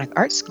Shamanic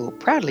Art School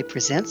proudly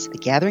presents the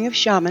Gathering of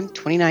Shaman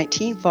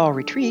 2019 Fall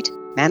Retreat,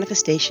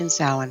 Manifestation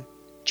Samhain.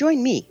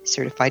 Join me,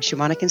 certified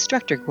shamanic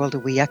instructor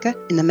Gwilda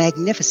Wiyaka, in the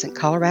magnificent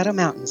Colorado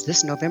Mountains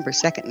this November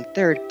 2nd and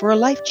 3rd for a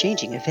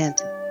life-changing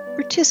event.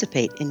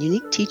 Participate in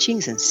unique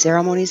teachings and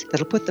ceremonies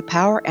that'll put the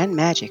power and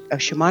magic of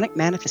shamanic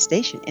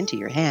manifestation into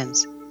your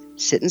hands.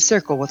 Sit in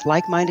circle with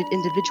like-minded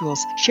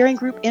individuals, sharing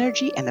group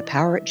energy and the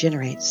power it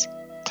generates.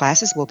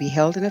 Classes will be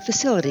held in a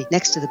facility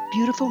next to the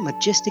beautiful,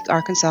 majestic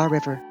Arkansas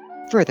River,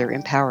 further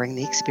empowering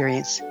the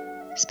experience.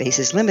 Space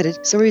is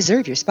limited, so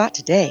reserve your spot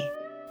today.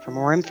 For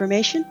more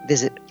information,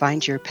 visit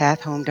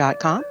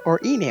findyourpathhome.com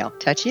or email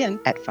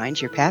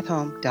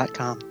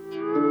touchin@findyourpathhome.com.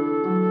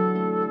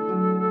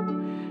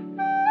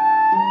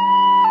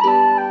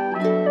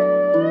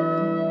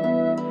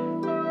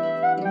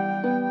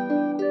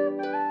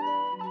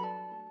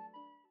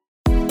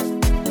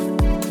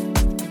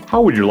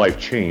 How would your life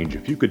change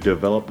if you could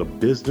develop the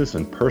business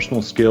and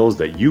personal skills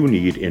that you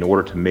need in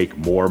order to make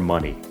more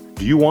money?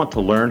 Do you want to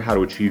learn how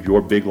to achieve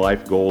your big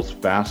life goals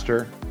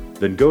faster?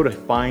 Then go to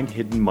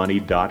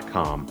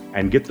findhiddenmoney.com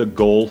and get the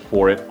Goal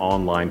for It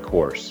online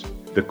course.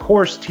 The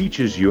course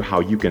teaches you how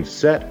you can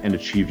set and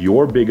achieve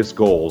your biggest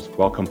goals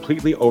while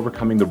completely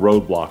overcoming the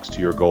roadblocks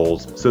to your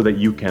goals so that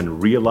you can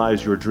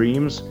realize your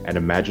dreams and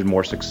imagine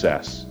more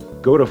success.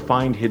 Go to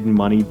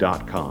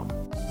findhiddenmoney.com.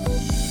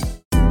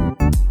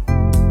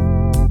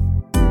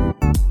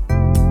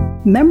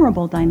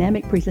 Memorable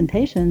dynamic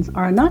presentations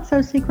are a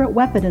not-so-secret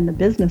weapon in the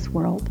business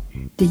world.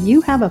 Do you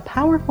have a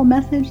powerful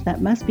message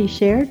that must be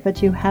shared,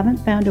 but you haven't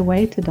found a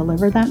way to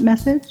deliver that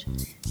message?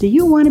 Do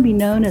you want to be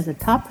known as a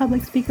top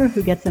public speaker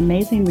who gets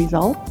amazing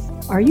results?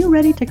 Are you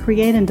ready to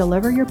create and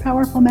deliver your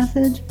powerful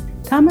message?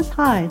 Thomas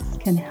Hides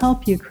can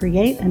help you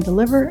create and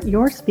deliver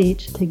your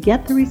speech to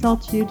get the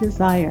results you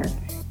desire.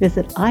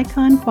 Visit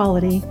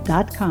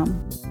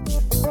iconquality.com.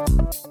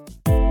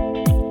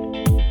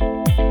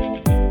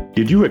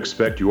 Did you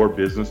expect your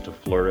business to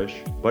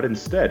flourish, but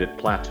instead it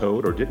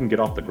plateaued or didn't get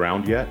off the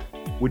ground yet?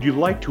 Would you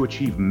like to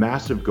achieve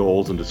massive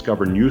goals and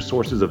discover new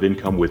sources of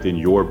income within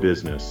your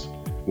business?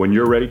 When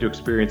you're ready to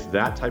experience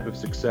that type of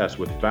success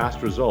with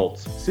fast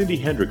results, Cindy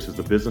Hendricks is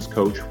the business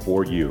coach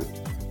for you.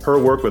 Her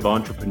work with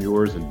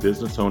entrepreneurs and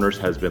business owners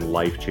has been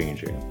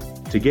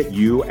life-changing. To get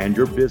you and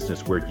your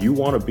business where you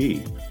want to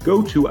be,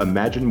 go to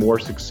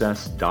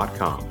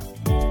imaginemoresuccess.com.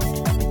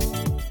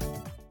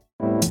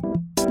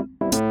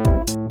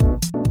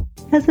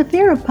 Has the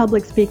fear of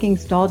public speaking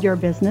stalled your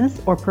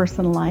business or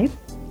personal life?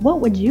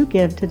 What would you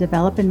give to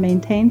develop and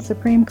maintain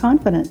supreme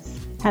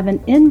confidence? Have an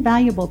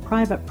invaluable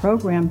private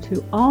program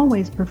to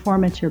always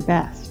perform at your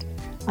best.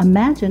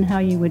 Imagine how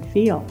you would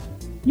feel.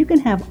 You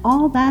can have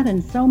all that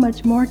and so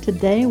much more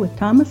today with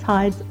Thomas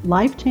Hides'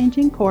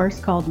 life-changing course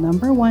called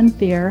Number One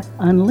Fear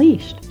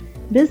Unleashed.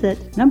 Visit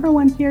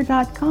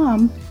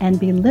numberonefear.com and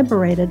be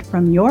liberated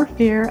from your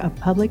fear of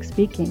public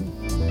speaking.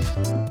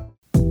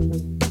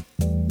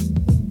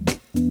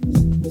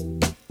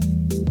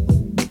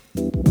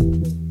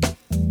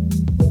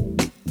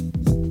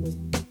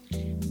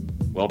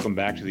 Welcome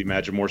back to the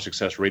Imagine More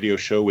Success radio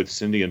show with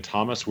Cindy and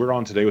Thomas. We're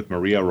on today with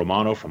Maria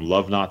Romano from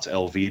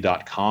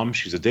loveknotslv.com.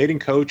 She's a dating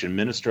coach and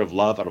minister of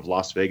love out of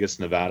Las Vegas,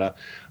 Nevada.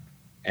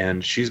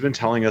 And she's been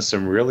telling us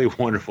some really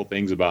wonderful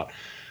things about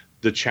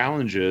the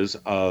challenges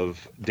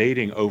of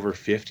dating over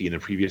 50. In the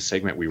previous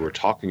segment, we were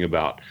talking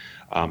about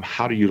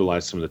how to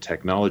utilize some of the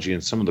technology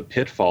and some of the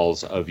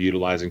pitfalls of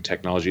utilizing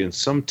technology and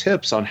some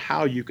tips on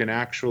how you can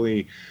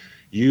actually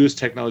use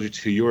technology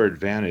to your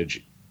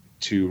advantage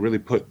to really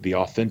put the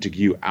authentic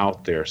you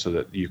out there so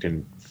that you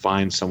can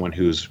find someone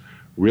who's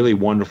really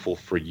wonderful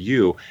for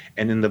you.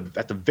 And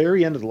at the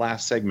very end of the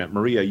last segment,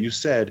 Maria, you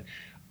said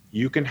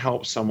you can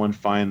help someone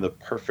find the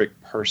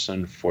perfect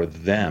person for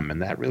them.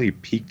 And that really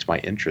piqued my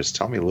interest.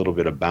 Tell me a little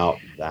bit about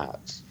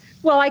that.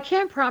 Well, I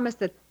can't promise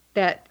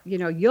that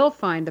you'll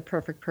find the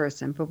perfect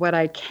person, but what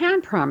I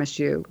can promise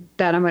you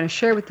that I'm going to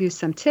share with you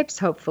some tips,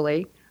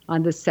 hopefully,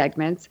 on this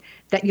segment,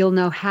 that you'll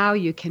know how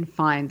you can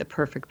find the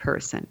perfect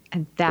person.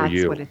 And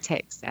that's what it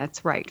takes.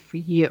 That's right, for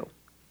you.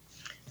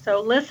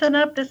 So listen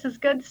up. This is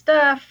good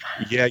stuff.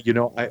 Yeah,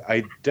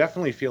 I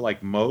definitely feel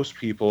like most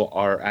people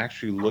are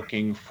actually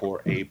looking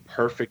for a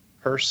perfect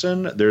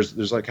person. There's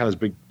like kind of this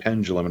big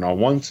pendulum. And on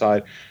one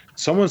side,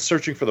 someone's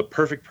searching for the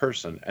perfect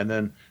person. And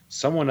then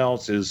someone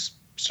else is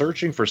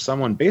searching for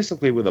someone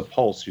basically with a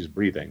pulse who's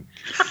breathing.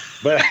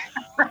 But,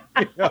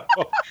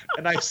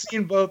 and I've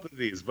seen both of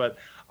these, but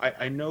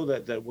I know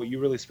that what you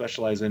really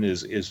specialize in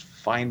is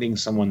finding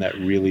someone that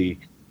really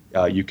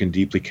you can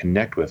deeply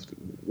connect with.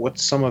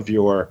 What's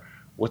your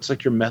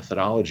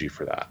methodology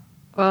for that?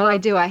 Well, I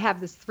do. I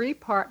have this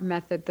 3-part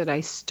method that I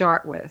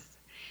start with.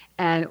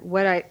 And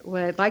what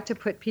I'd like to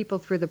put people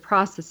through the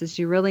process is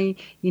you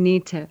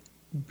need to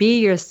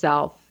be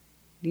yourself,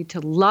 you need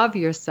to love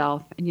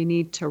yourself, and you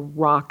need to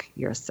rock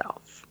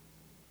yourself.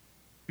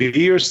 Be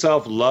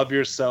yourself, love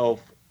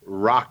yourself,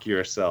 rock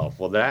yourself.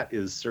 Well, that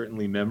is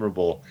certainly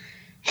memorable.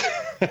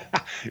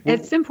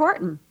 It's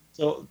important.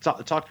 So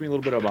talk to me a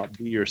little bit about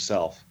be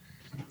yourself.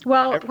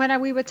 Well, when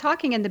we were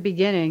talking in the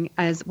beginning,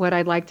 as what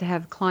I'd like to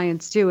have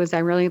clients do is I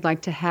really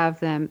like to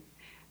have them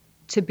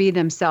to be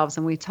themselves.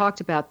 And we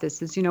talked about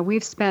this is,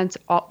 we've spent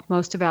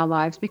most of our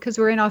lives, because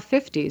we're in our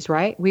 50s,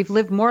 right? We've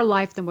lived more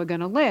life than we're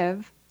going to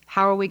live.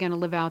 How are we going to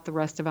live out the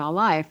rest of our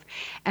life?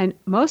 And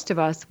most of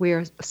us,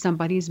 we're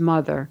somebody's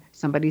mother,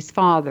 somebody's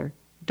father,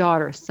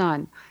 daughter,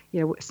 son,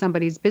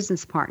 somebody's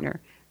business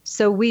partner.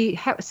 So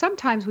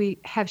sometimes we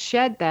have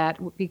shed that.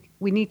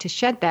 We need to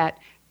shed that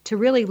to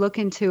really look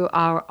into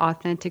our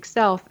authentic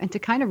self and to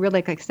kind of really,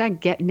 like I said,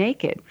 get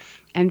naked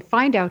and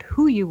find out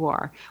who you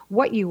are,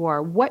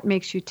 what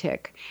makes you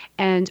tick,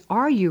 and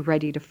are you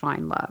ready to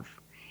find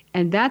love?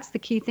 And that's the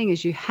key thing,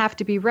 is you have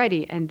to be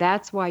ready. And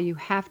that's why you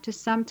have to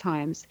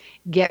sometimes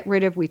get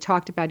rid of, we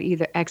talked about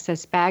either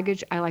excess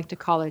baggage. I like to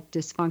call it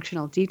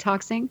dysfunctional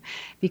detoxing,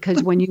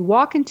 because when you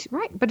walk into,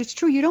 right, but it's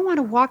true, you don't want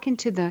to walk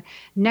into the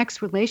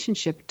next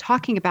relationship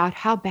talking about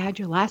how bad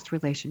your last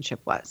relationship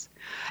was.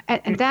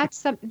 And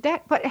that's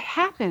but it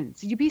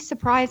happens. You'd be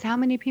surprised how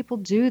many people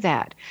do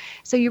that.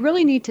 So you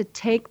really need to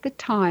take the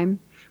time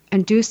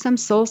and do some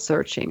soul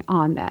searching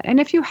on that. And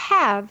if you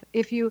have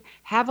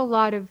a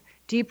lot of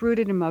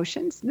deep-rooted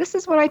emotions, this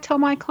is what I tell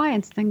my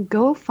clients, then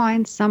go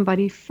find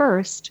somebody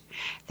first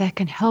that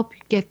can help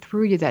you get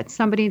through you, that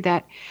somebody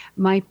that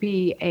might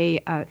be a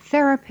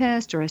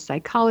therapist or a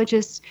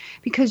psychologist,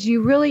 because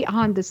you really,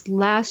 on this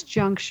last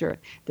juncture,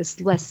 this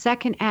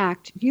second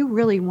act, you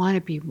really want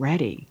to be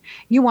ready.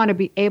 You want to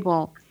be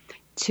able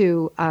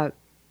to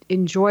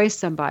enjoy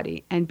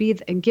somebody and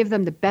give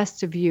them the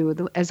best of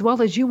you, as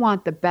well as you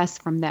want the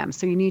best from them.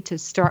 So you need to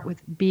start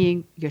with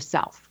being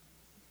yourself.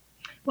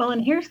 Well,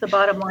 and here's the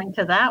bottom line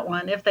to that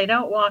one. If they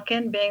don't walk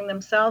in being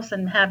themselves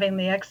and having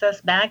the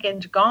excess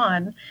baggage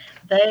gone,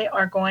 they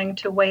are going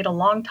to wait a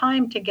long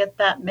time to get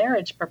that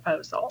marriage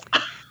proposal.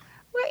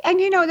 Right. And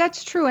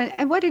that's true.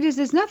 And what it is,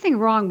 there's nothing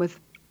wrong with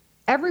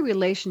every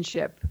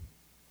relationship.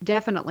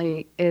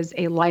 Definitely is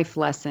a life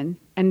lesson,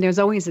 and there's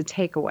always a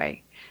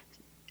takeaway.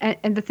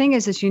 And the thing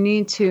is you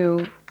need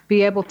to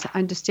be able to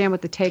understand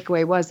what the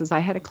takeaway was. As I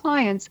had a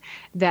client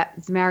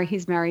that's married,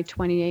 he's married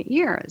 28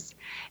 years,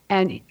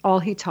 and all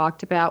he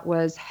talked about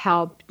was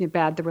how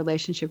bad the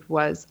relationship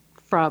was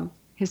from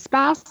his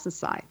spouse's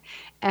side.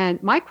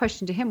 And my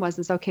question to him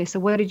was, okay, so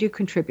what did you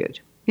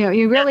contribute?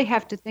 You really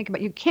have to think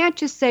about, you can't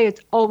just say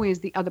it's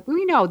always the other.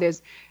 We know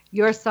there's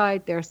your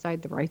side, their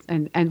side, the right,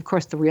 and of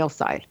course the real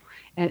side.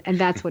 And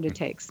that's what it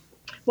takes.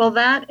 Well,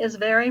 that is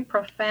very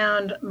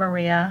profound,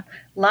 Maria.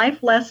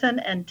 Life lesson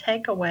and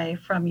takeaway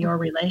from your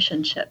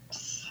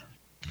relationships.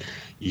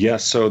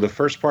 Yes. So the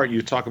first part,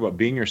 you talk about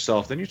being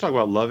yourself, then you talk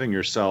about loving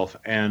yourself.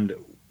 And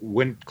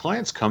when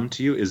clients come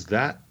to you, is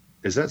that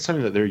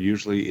something that they're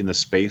usually in the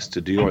space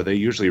to do? Are they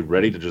usually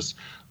ready to just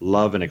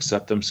love and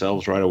accept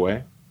themselves right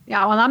away?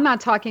 Yeah, well, I'm not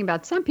talking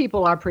about, some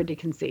people are pretty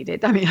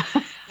conceited. I mean,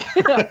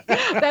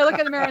 they look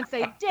in the mirror and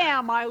say,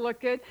 damn, I look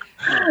good.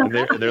 And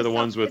they're the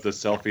ones with the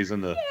selfies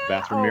in the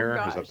bathroom mirror?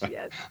 Gosh,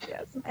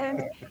 yes.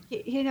 And,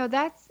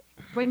 that's,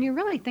 when you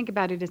really think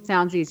about it, it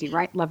sounds easy,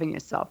 right? Loving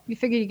yourself. You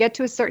figure you get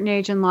to a certain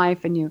age in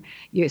life and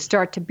you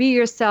start to be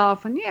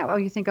yourself, and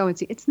you think,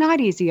 it's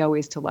not easy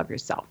always to love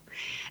yourself.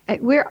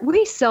 And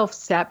we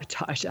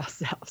self-sabotage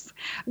ourselves.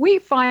 We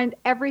find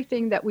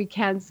everything that we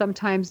can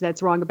sometimes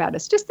that's wrong about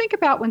us. Just think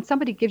about when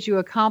somebody gives you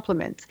a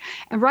compliment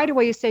and right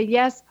away you say,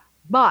 yes,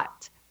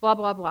 but blah,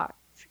 blah, blah.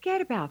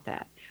 Forget about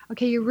that.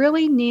 Okay, you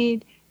really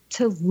need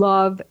to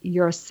love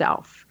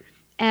yourself.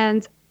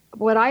 And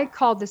what I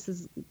call this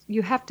is,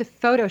 you have to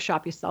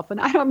Photoshop yourself.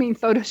 And I don't mean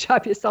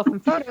Photoshop yourself in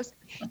photos.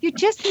 You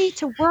just need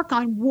to work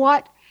on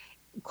what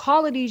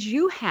qualities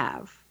you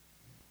have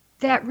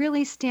that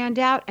really stand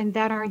out and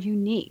that are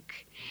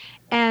unique.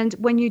 And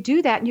when you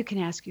do that, you can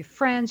ask your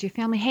friends, your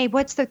family, hey,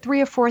 what's the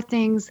 3 or 4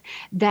 things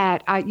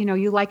that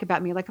you like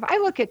about me? Like if I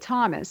look at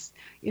Thomas,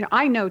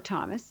 I know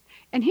Thomas,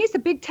 and he's a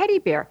big teddy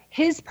bear.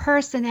 His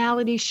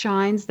personality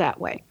shines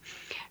that way.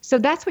 So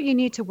that's what you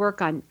need to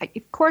work on.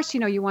 Of course,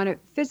 you want to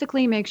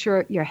physically make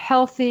sure you're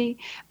healthy,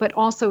 but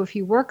also if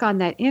you work on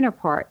that inner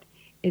part,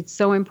 it's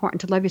so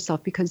important to love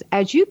yourself, because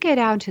as you get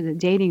out to the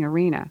dating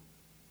arena,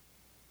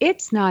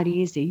 it's not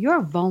easy.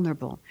 You're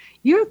vulnerable.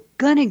 You're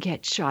going to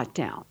get shot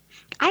down.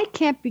 I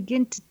can't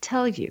begin to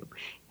tell you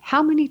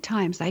how many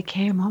times I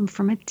came home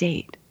from a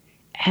date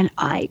and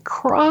I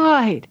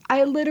cried.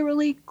 I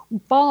literally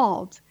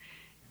bawled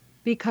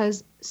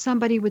because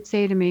somebody would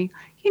say to me,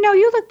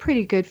 you look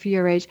pretty good for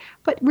your age,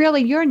 but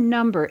really your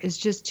number is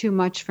just too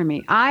much for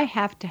me. I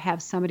have to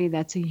have somebody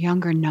that's a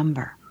younger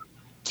number.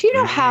 Do you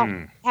know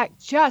how that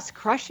just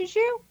crushes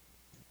you?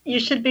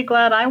 You should be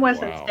glad I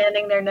wasn't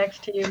standing there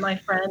next to you, my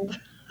friend.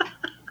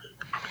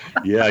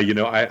 Yeah,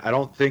 I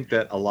don't think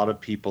that a lot of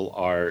people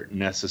are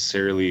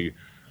necessarily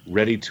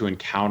ready to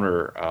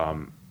encounter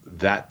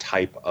that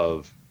type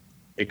of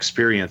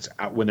experience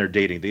when they're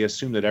dating. They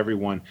assume that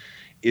everyone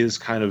is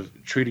kind of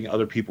treating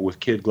other people with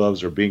kid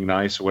gloves or being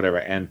nice or whatever.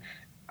 And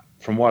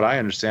from what I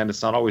understand,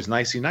 it's not always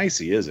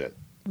nicey-nicey, is it?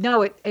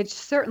 No, it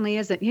certainly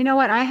isn't. You know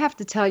what? I have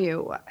to tell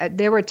you,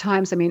 there were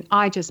times,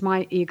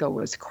 my ego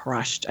was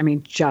crushed.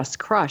 Just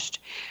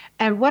crushed.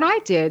 And what I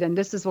did, and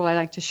this is what I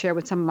like to share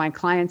with some of my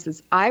clients,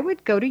 is I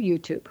would go to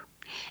YouTube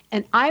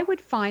and I would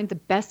find the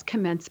best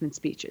commencement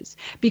speeches,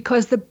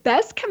 because the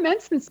best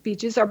commencement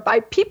speeches are by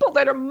people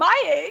that are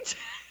my age,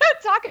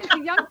 talking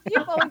to young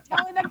people and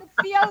telling them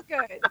to feel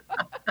good.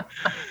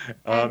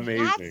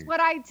 Amazing. That's what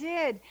I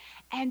did.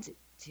 And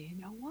do you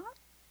know what?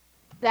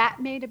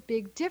 That made a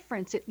big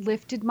difference. It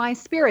lifted my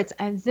spirits.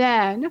 And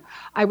then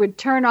I would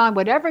turn on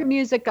whatever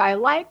music I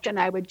liked and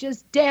I would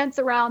just dance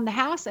around the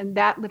house, and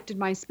that lifted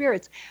my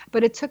spirits.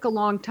 But it took a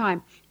long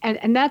time.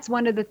 And that's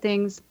one of the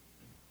things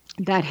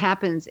that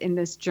happens in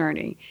this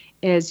journey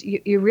is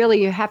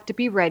you have to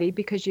be ready,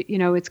 because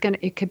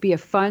it could be a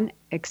fun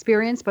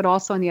experience, but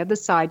also on the other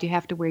side you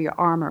have to wear your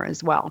armor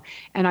as well.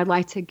 And I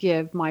like to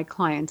give my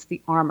clients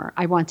the armor.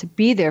 I want to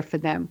be there for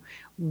them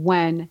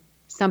when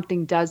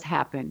something does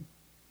happen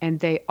and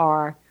they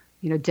are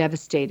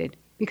devastated,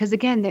 because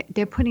again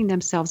they're putting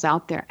themselves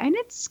out there and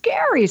it's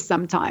scary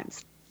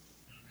sometimes.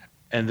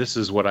 And this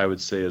is what I would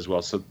say as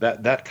well. So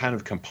that kind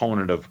of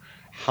component of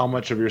how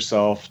much of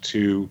yourself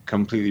to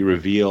completely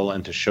reveal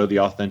and to show the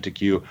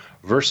authentic you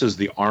versus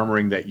the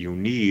armoring that you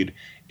need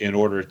in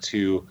order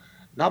to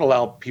not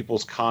allow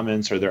people's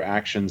comments or their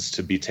actions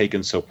to be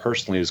taken so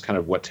personally is kind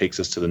of what takes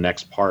us to the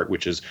next part,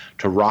 which is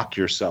to rock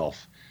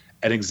yourself.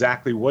 And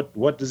exactly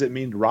what does it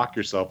mean to rock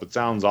yourself? It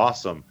sounds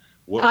awesome.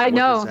 I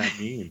know. What does that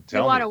mean?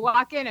 You want to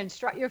walk in and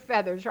strut your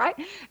feathers, right?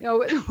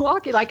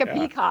 Walking like a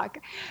peacock.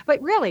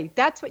 But really,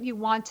 that's what you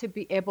want to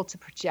be able to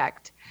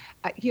project.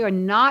 You're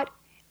not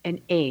an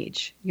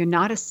age. You're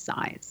not a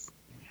size.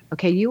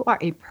 Okay, you are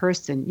a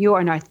person. You are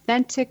an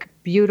authentic,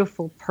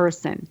 beautiful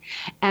person.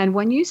 And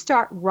when you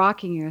start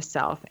rocking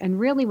yourself, and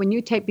really when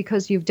you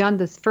because you've done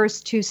the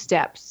first 2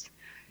 steps,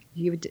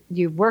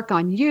 you work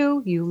on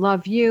you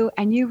love you,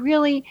 and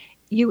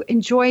you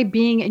enjoy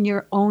being in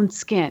your own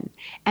skin.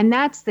 And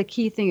that's the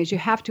key thing, is you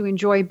have to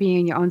enjoy being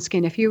in your own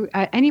skin. If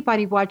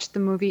anybody watched the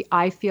movie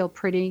I Feel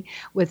Pretty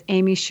with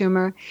Amy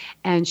Schumer,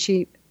 and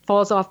she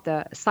falls off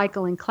the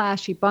cycle in class,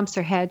 she bumps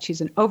her head,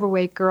 she's an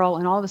overweight girl,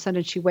 and all of a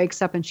sudden she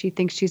wakes up and she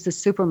thinks she's a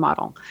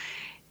supermodel.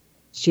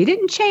 She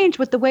didn't change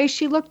with the way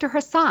she looked or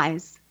her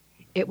size.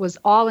 It was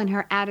all in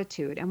her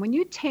attitude. And when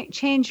you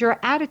change your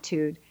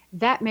attitude,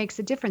 that makes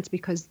a difference,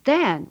 because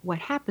then what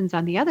happens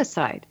on the other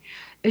side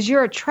is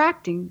you're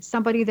attracting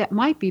somebody that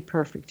might be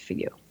perfect for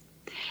you.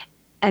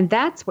 And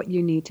that's what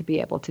you need to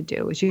be able to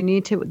do, is you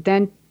need to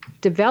then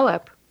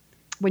develop,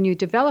 when you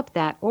develop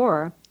that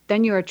aura,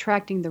 then you're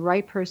attracting the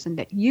right person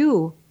that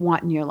you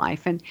want in your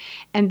life. And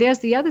there's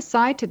the other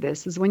side to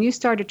this, is when you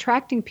start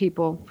attracting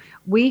people,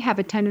 we have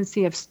a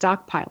tendency of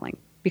stockpiling,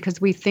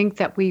 because we think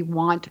that we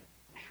want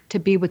to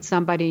be with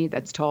somebody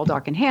that's tall,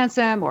 dark, and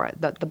handsome, or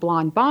the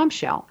blonde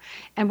bombshell.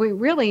 And we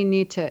really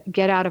need to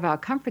get out of our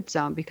comfort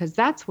zone, because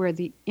that's where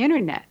the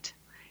internet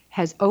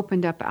has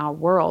opened up our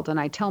world. And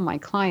I tell my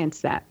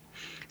clients that.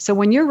 So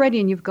when you're ready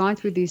and you've gone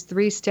through these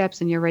 3 steps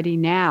and you're ready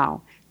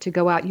now to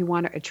go out, you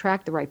want to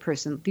attract the right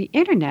person. The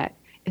internet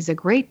is a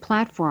great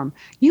platform.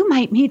 You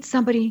might meet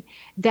somebody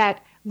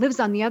that lives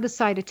on the other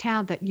side of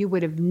town that you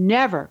would have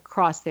never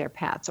crossed their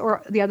paths,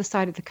 or the other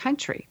side of the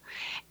country.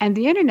 And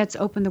the internet's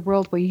opened the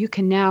world where you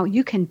can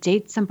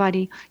date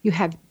somebody. You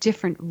have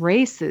different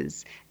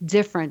races,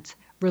 different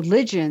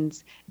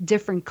religions,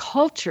 different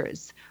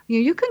cultures.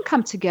 You can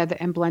come together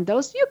and blend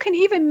those. You can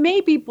even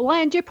maybe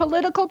blend your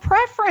political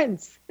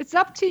preference. It's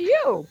up to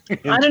you.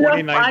 I don't know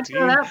if I'd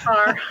go that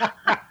far.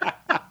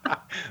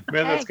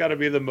 Man, that's got to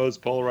be the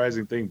most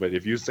polarizing thing. But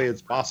if you say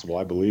it's possible,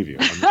 I believe you.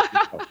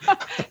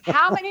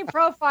 How many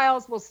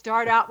profiles will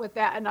start out with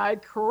that? And I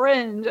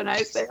cringe and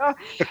I say, oh,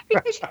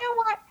 because you know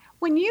what?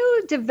 When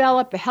you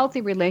develop a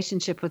healthy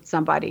relationship with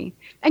somebody,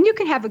 and you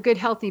can have a good,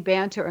 healthy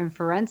banter in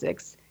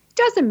forensics, it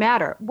doesn't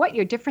matter what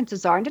your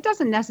differences are, and it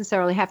doesn't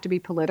necessarily have to be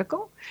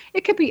political.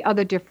 It could be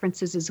other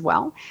differences as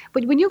well.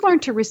 But when you learn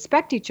to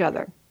respect each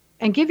other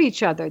and give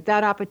each other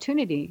that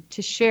opportunity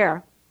to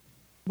share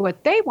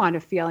what they want to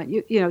feel, and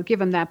you give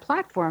them that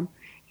platform,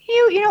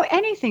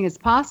 anything is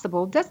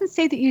possible. It doesn't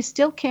say that you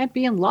still can't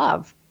be in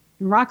love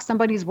and rock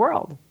somebody's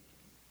world.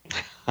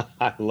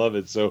 I love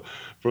it. So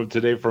from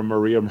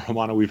Maria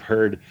Romano, we've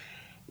heard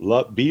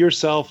be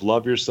yourself,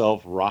 love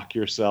yourself, rock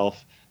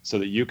yourself, so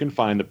that you can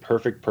find the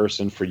perfect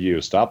person for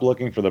you. Stop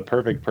looking for the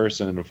perfect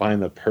person and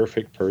find the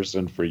perfect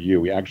person for you.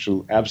 We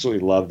actually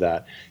absolutely love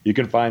that. You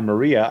can find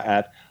Maria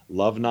at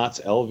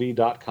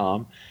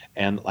loveknotslv.com.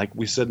 And like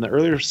we said in the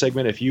earlier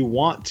segment, if you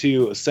want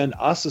to send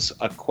us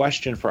a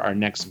question for our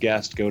next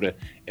guest, go to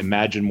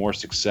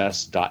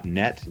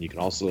imaginemoresuccess.net. And you can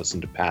also listen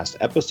to past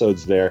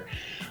episodes there.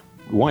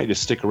 We want you to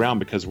stick around,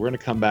 because we're going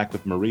to come back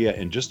with Maria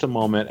in just a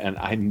moment. And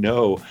I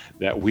know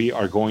that we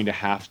are going to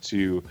have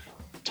to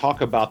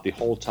talk about the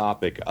whole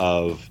topic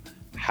of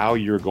how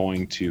you're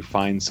going to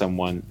find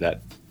someone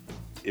that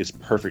is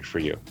perfect for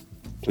you.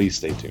 Please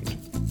stay tuned.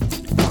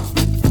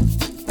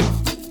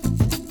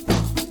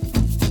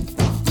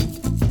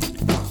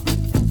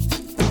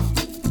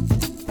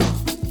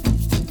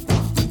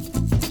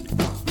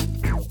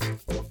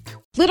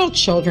 Little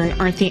children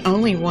aren't the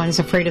only ones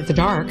afraid of the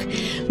dark.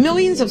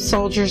 Millions of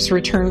soldiers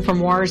return from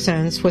war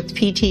zones with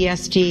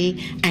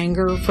PTSD,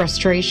 anger,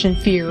 frustration,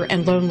 fear,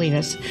 and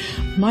loneliness,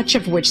 much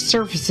of which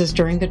surfaces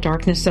during the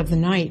darkness of the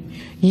night.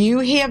 You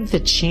have the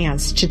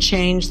chance to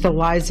change the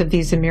lives of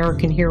these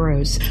American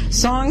heroes.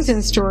 Songs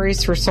and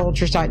Stories for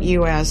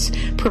Soldiers.us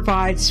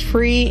provides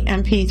free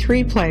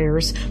MP3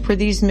 players for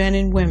these men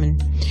and women.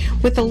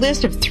 With a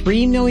list of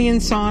 3 million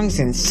songs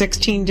in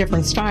 16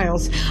 different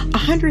styles,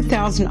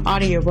 100,000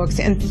 audiobooks,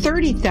 and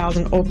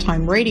 30,000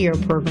 old-time radio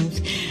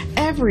programs,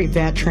 every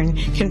veteran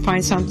can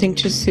find something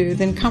to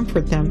soothe and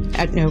comfort them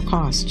at no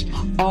cost.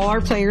 All our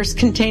players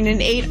contain an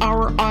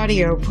 8-hour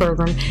audio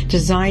program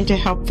designed to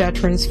help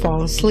veterans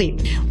fall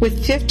asleep.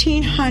 With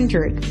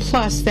 1,500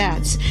 plus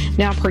vets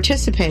now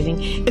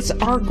participating, it's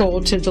our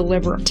goal to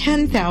deliver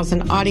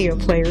 10,000 audio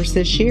players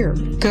this year.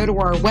 Go to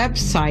our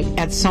website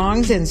at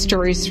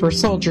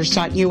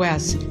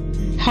songsandstoriesforsoldiers.us.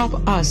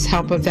 Help us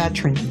help a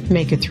veteran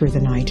make it through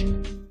the night.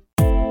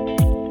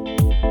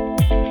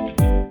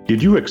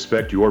 Did you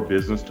expect your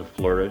business to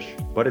flourish,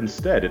 but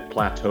instead it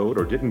plateaued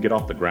or didn't get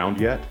off the ground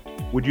yet?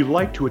 Would you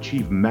like to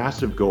achieve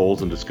massive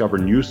goals and discover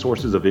new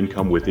sources of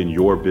income within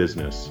your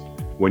business?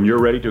 When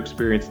you're ready to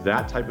experience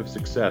that type of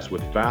success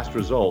with fast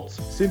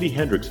results, Cindy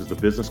Hendricks is the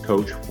business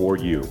coach for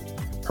you.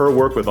 Her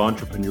work with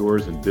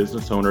entrepreneurs and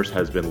business owners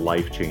has been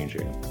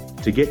life-changing.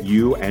 To get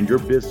you and your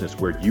business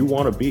where you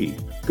want to be,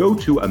 go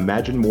to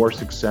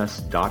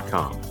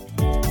imaginemoresuccess.com.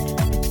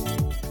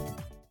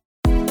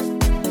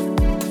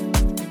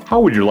 How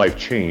would your life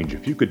change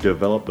if you could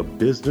develop the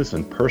business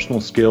and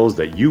personal skills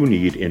that you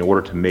need in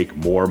order to make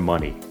more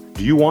money?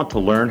 Do you want to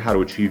learn how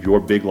to achieve your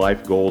big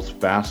life goals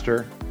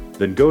faster?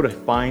 Then go to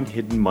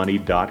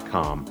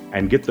findhiddenmoney.com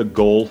and get the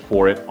Goal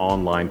for It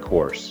online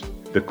course.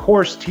 The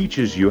course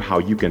teaches you how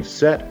you can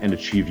set and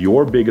achieve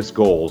your biggest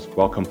goals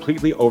while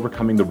completely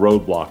overcoming the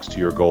roadblocks to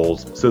your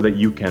goals so that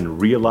you can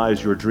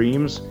realize your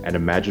dreams and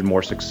imagine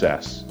more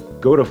success.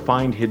 Go to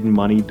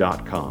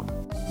findhiddenmoney.com.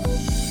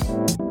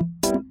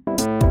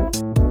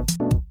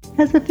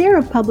 Has the fear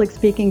of public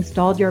speaking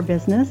stalled your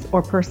business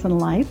or personal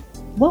life?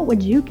 What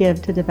would you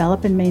give to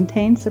develop and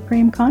maintain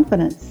supreme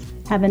confidence?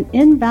 Have an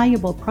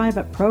invaluable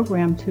private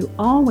program to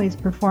always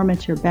perform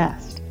at your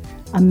best.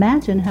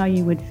 Imagine how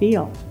you would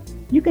feel.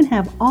 You can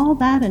have all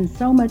that and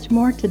so much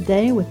more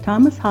today with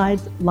Thomas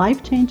Hyde's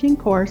life-changing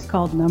course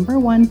called Number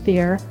One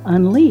Fear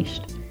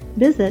Unleashed.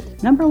 Visit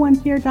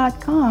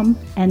numberonefear.com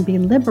and be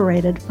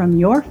liberated from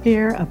your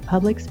fear of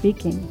public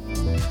speaking.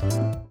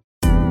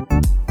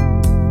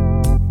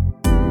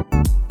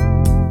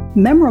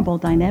 Memorable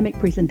dynamic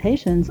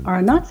presentations are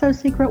a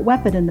not-so-secret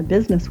weapon in the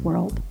business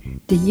world.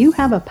 Do you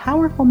have a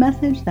powerful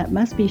message that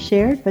must be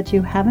shared, but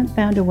you haven't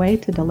found a way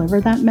to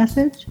deliver that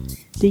message?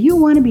 Do you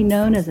want to be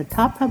known as a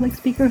top public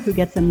speaker who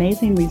gets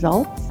amazing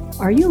results?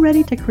 Are you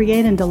ready to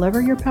create and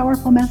deliver your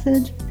powerful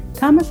message?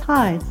 Thomas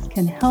Hyde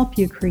can help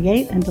you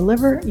create and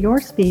deliver your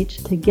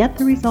speech to get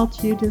the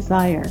results you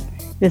desire.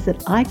 Visit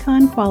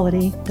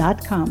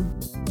iconquality.com.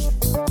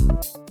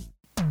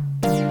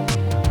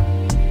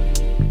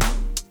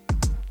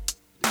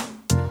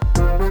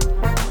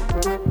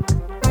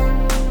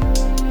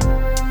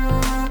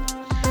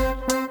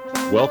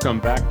 Welcome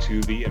back to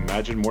the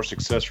Imagine More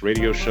Success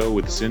radio show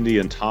with Cindy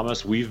and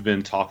Thomas. We've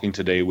been talking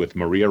today with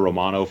Maria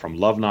Romano from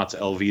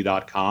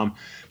loveknotslv.com.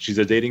 She's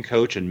a dating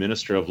coach and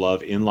minister of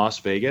love in Las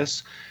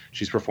Vegas.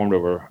 She's performed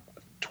over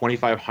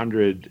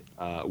 2,500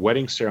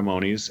 wedding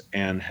ceremonies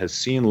and has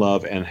seen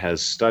love and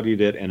has studied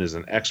it and is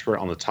an expert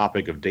on the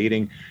topic of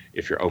dating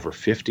if you're over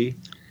 50.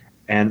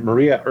 And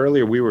Maria,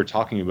 earlier we were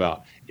talking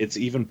about it's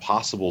even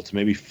possible to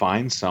maybe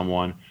find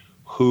someone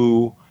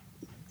who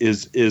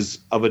is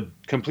of a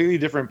completely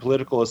different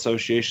political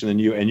association than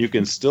you, and you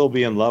can still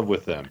be in love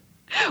with them.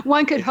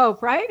 One could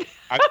hope, right?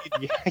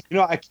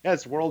 I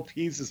guess world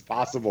peace is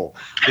possible.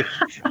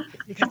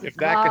 If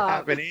that can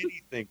happen,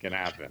 anything can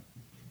happen.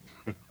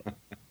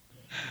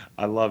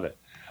 I love it.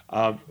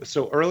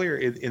 So earlier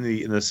in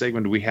the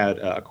segment, we had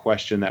a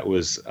question that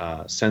was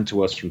sent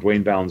to us from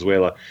Dwayne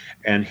Valenzuela,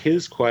 and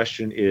his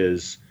question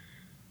is,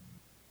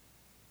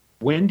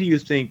 when do you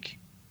think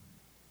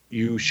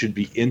you should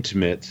be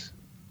intimate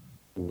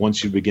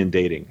once you begin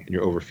dating and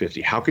you're over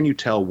 50? How can you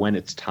tell when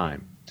it's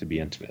time to be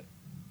intimate?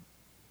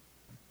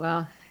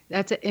 Well,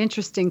 that's an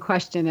interesting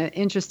question, an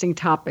interesting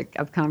topic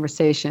of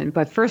conversation.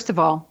 But first of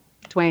all,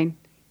 Dwayne,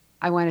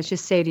 I want to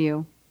just say to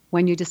you,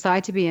 when you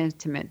decide to be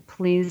intimate,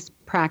 please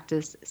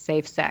practice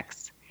safe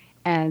sex.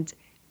 And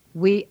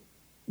we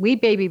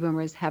baby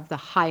boomers have the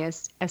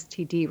highest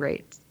STD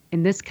rates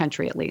in this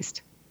country, at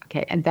least.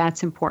 Okay, and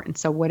that's important.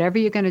 So whatever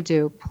you're going to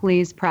do,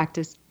 please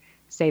practice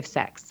safe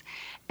sex.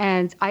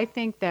 And I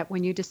think that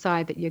when you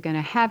decide that you're going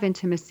to have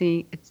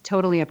intimacy, it's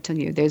totally up to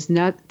you. There's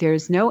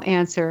no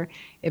answer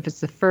if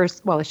it's the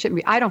first. Well, it shouldn't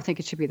be. I don't think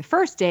it should be the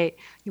first date.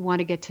 You want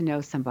to get to know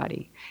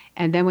somebody,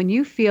 and then when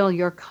you feel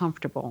you're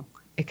comfortable,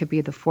 it could be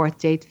the 4th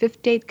date,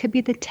 5th date, could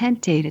be the 10th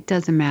date. It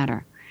doesn't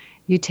matter.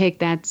 You take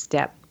that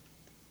step,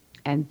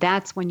 and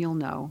that's when you'll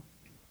know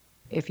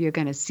if you're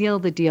going to seal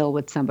the deal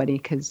with somebody,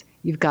 because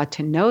you've got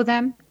to know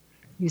them.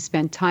 You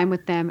spend time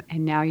with them,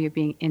 and now you're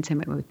being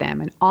intimate with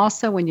them. And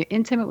also, when you're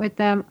intimate with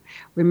them,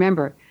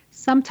 remember,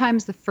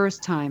 sometimes the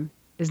first time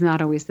is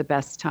not always the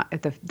best time.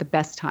 The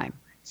best time.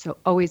 So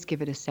always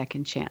give it a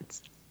second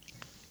chance.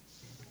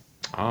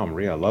 Oh,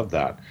 Maria, I love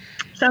that.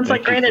 Sounds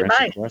like great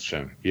advice.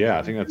 Question. Yeah,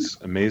 I think that's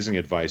amazing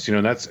advice. You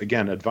know, that's,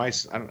 again,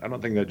 advice. I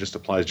don't think that just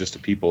applies just to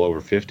people over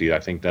 50. I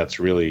think that's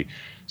really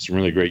some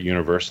really great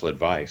universal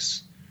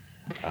advice.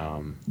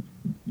 Well,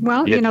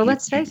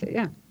 let's face it.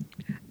 Yeah.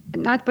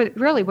 But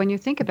really, when you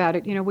think about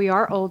it, we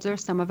are older.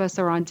 Some of us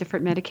are on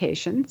different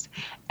medications,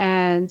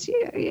 and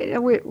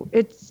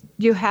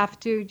you have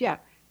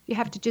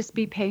to just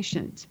be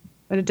patient.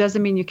 But it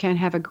doesn't mean you can't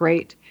have a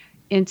great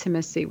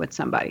intimacy with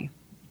somebody.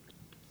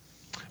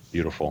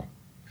 Beautiful.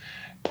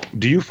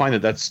 Do you find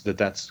that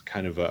that's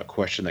kind of a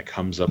question that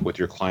comes up with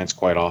your clients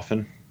quite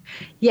often?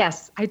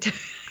 Yes, I do.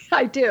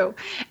 I do.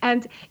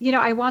 And,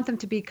 I want them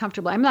to be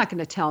comfortable. I'm not going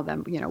to tell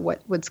them,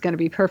 what's going to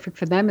be perfect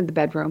for them in the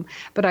bedroom,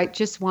 but I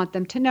just want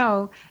them to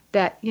know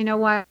that,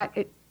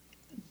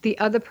 the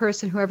other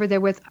person, whoever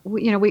they're with,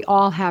 we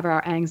all have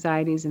our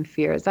anxieties and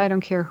fears. I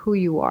don't care who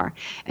you are.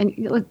 And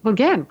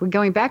again, we're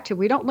going back to,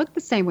 we don't look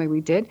the same way we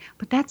did,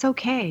 but that's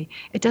okay.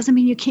 It doesn't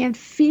mean you can't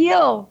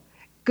feel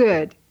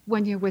good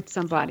when you're with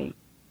somebody.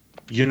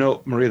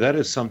 Maria, that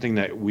is something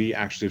that we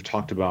actually have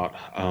talked about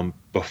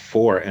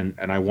before, and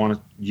I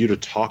want you to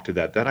talk to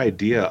that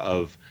idea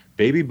of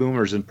baby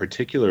boomers in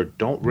particular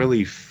don't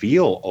really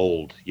feel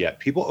old yet.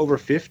 People over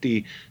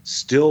 50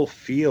 still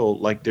feel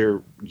like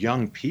they're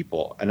young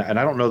people, and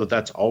I don't know that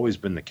that's always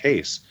been the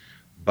case,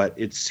 but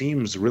it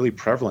seems really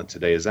prevalent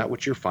today. Is that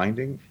what you're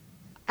finding?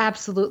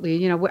 Absolutely.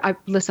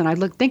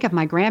 Think of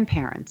my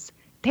grandparents.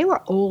 They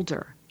were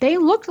older. They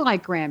looked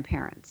like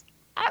grandparents.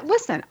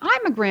 Listen,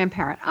 I'm a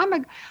grandparent.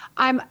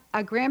 I'm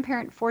a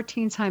grandparent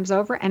 14 times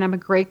over, and I'm a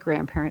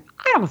great-grandparent.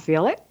 I don't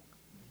feel it.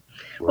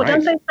 Well,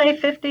 don't they say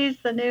 50 is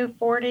the new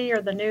 40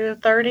 or the new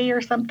 30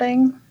 or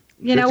something?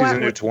 You know what? 50 is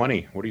the new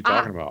 20. What are you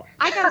talking about?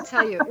 I got to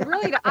tell you,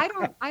 really, I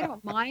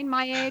don't mind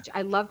my age.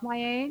 I love my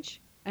age,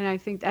 and I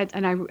think that,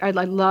 and I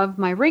love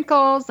my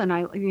wrinkles,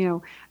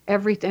 and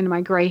everything,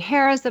 my gray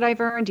hairs that I've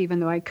earned,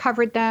 even though I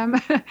covered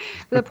them. But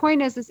the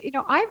point is,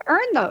 I've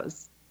earned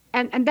those.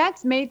 And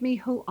that's made me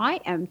who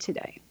I am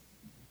today.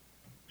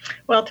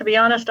 Well, to be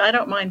honest, I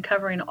don't mind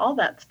covering all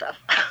that stuff.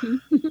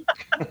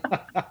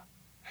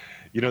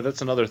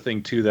 That's another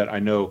thing, too, that I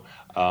know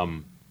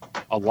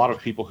a lot of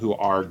people who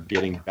are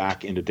getting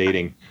back into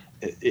dating,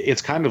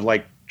 it's kind of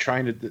like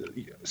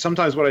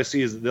sometimes what I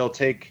see is they'll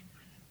take,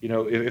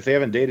 if they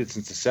haven't dated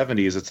since the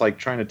 70s, it's like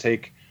trying to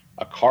take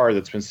a car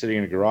that's been sitting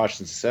in a garage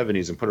since the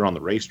 70s and put it on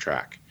the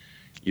racetrack.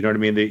 You know what I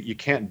mean? You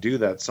can't do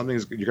that.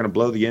 You're going to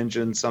blow the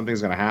engine. Something's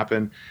going to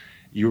happen.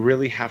 You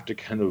really have to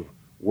kind of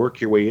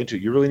work your way into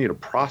it. You really need a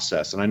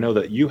process. And I know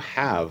that you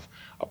have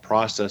a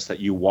process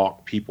that you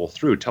walk people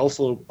through. Tell us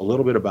a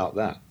little bit about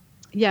that.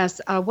 Yes.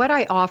 What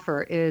I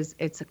offer is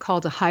it's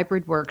called a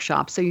hybrid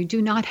workshop. So you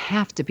do not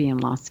have to be in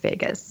Las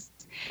Vegas.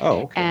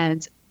 Oh, okay.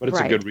 But it's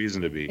right. a good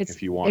reason to be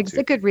if you want to. It's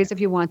a good reason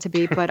if you want to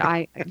be. But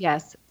I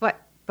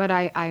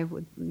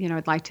would,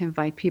 I'd like to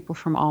invite people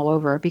from all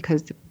over,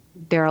 because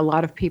there are a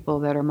lot of people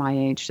that are my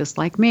age, just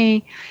like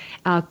me,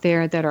 out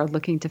there that are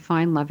looking to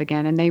find love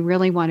again. And they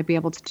really want to be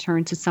able to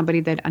turn to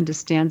somebody that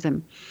understands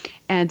them.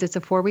 And it's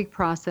a 4-week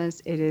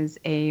process. It is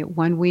a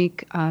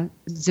 1-week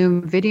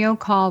Zoom video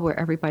call where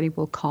everybody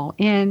will call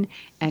in.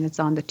 And it's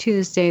on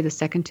the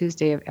second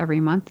Tuesday of every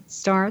month it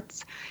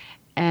starts.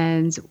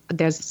 And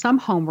there's some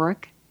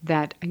homework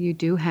that you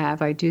do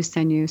have. I do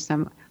send you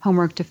some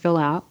homework to fill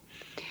out.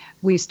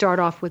 We start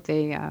off with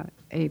a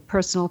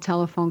personal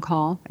telephone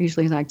call. I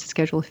usually like to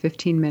schedule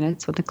 15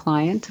 minutes with the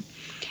client.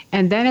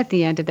 And then at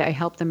the end of that, I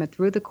help them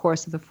through the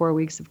course of the 4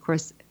 weeks, of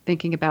course,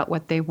 thinking about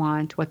what they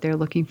want, what they're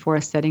looking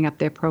for, setting up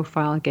their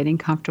profile, getting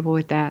comfortable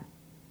with that.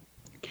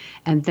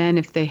 And then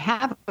if they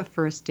have a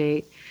first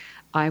date,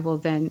 I will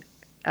then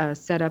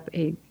set up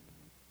a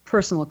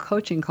personal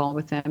coaching call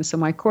with them. So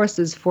my course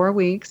is 4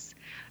 weeks.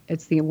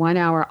 It's the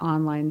 1-hour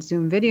online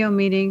Zoom video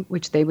meeting,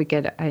 which they would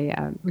get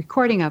a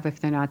recording of if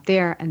they're not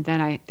there. And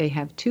then they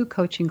have 2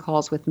 coaching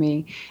calls with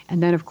me.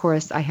 And then, of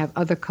course, I have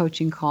other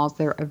coaching calls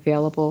that are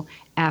available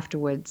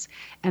afterwards.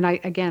 And I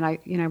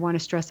want to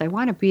stress, I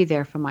want to be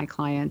there for my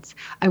clients.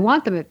 I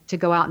want them to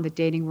go out in the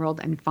dating world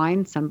and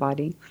find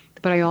somebody,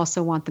 but I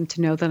also want them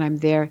to know that I'm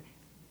there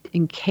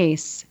in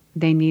case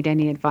they need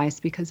any advice,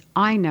 because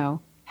I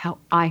know how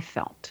I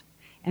felt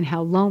and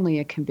how lonely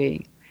it can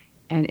be.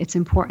 And it's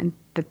important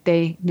that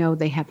they know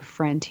they have a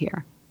friend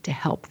here to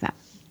help them.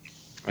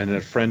 And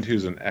a friend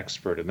who's an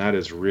expert. And that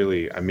is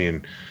really,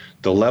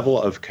 the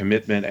level of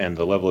commitment and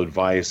the level of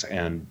advice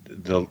and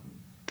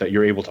that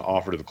you're able to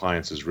offer to the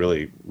clients is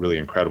really, really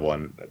incredible.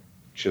 And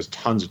she has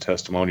tons of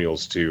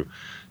testimonials to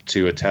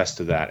attest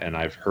to that. And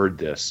I've heard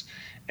this.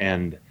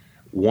 And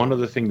one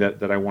other thing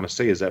that I want to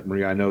say is that,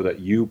 Maria, I know that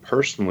you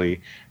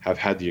personally have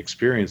had the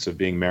experience of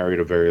being married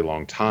a very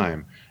long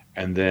time.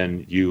 And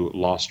then you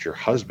lost your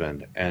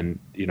husband. And,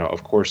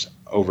 of course,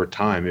 over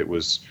time, it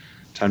was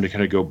time to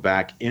kind of go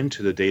back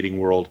into the dating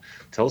world.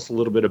 Tell us a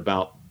little bit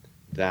about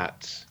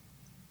that,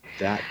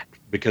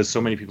 because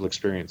so many people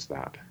experience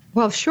that.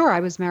 Well, sure. I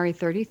was married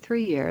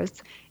 33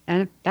 years.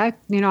 And that,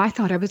 I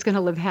thought I was going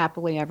to live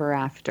happily ever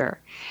after.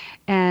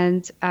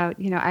 And,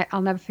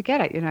 I'll never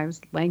forget it. I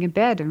was laying in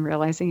bed and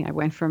realizing I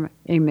went from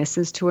a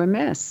Mrs. to a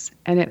Miss.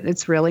 And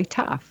it's really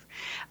tough.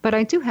 But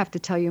I do have to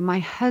tell you,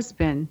 my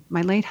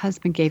late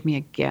husband gave me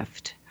a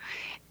gift.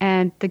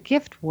 And the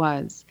gift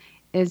was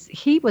is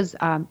he was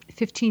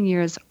 15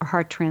 years a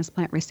heart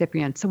transplant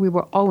recipient, so we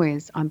were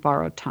always on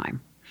borrowed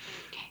time.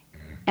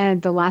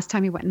 And the last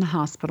time he went in the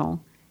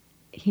hospital,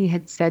 he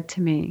had said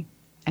to me,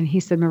 and he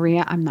said,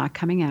 Maria, I'm not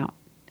coming out.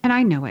 And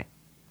I know it.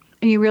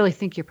 And you really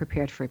think you're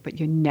prepared for it, but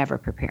you're never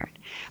prepared.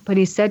 But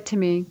he said to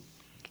me,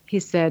 he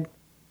said,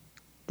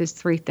 there's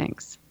 3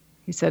 things.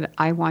 He said,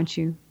 I want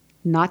you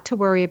not to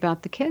worry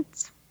about the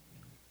kids.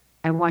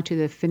 I want you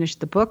to finish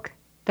the book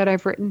that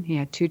I've written. He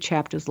had 2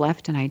 chapters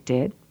left, and I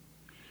did.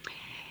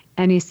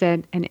 And he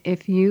said, and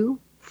if you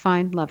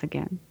find love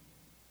again,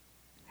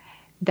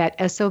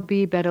 that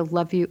SOB better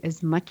love you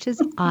as much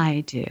as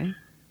I do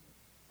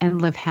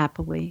and live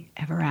happily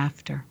ever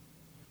after.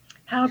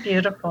 How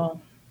beautiful.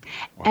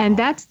 Wow. And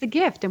that's the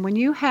gift. And when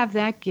you have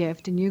that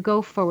gift and you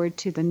go forward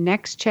to the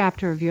next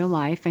chapter of your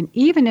life, and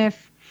even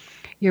if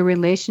your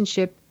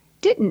relationship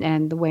didn't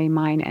end the way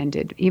mine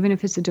ended, even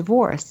if it's a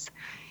divorce,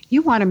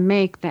 you want to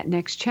make that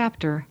next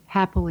chapter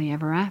happily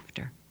ever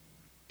after.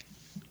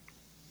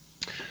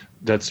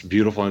 That's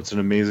beautiful. It's an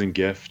amazing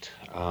gift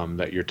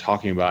that you're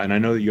talking about. And I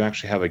know that you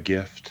actually have a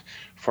gift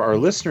for our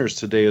listeners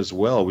today as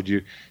well. Would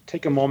you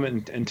take a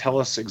moment and tell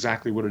us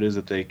exactly what it is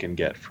that they can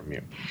get from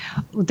you?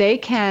 They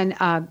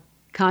can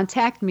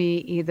contact me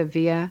either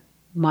via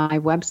my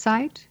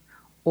website,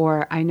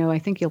 or I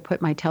think you'll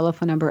put my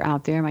telephone number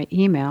out there, my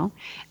email,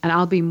 and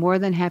I'll be more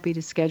than happy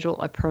to schedule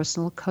a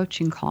personal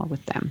coaching call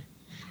with them.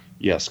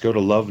 Yes, go to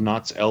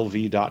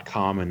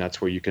loveknotslv.com, and that's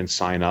where you can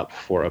sign up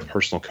for a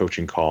personal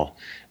coaching call.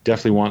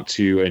 Definitely want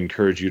to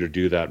encourage you to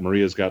do that.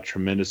 Maria's got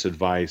tremendous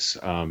advice.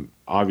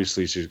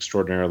 Obviously, she's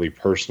extraordinarily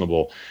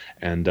personable,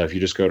 and if you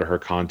just go to her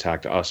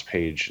Contact Us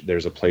page,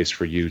 there's a place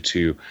for you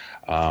to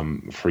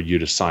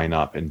sign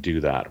up and do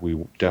that. We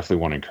definitely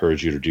want to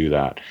encourage you to do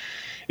that.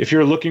 If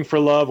you're looking for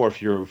love, or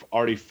if you've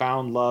already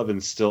found love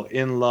and still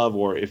in love,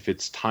 or if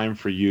it's time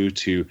for you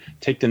to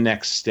take the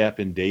next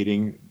step in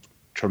dating,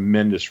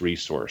 tremendous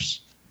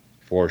resource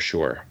for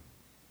sure.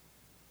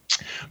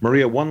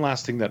 Maria, one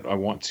last thing that I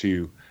want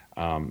to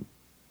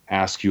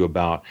ask you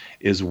about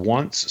is,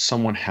 once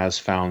someone has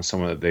found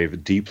someone that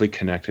they've deeply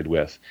connected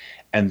with,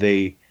 and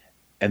they've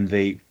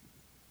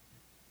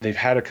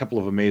had a couple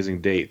of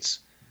amazing dates,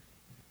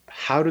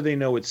 how do they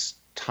know it's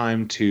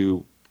time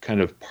to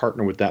kind of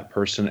partner with that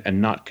person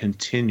and not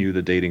continue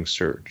the dating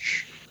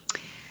search?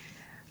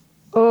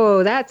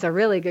 Oh, that's a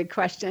really good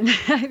question,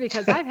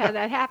 because I've had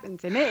that happen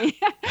to me,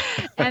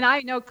 and I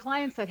know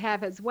clients that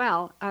have as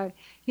well.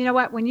 You know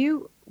what? When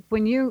you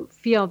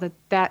feel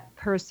that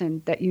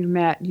person that you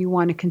met, you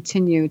want to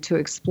continue to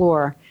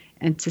explore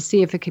and to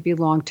see if it could be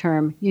long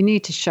term, you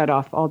need to shut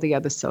off all the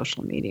other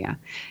social media.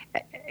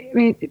 I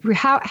mean,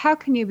 how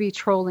can you be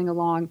trolling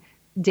along,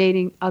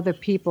 dating other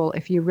people,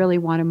 if you really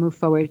want to move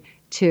forward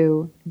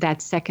to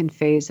that second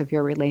phase of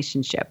your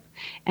relationship?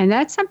 And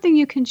that's something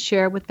you can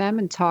share with them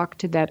and talk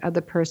to that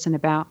other person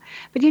about.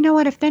 But you know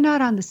what? If they're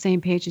not on the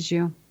same page as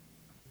you,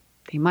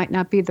 they might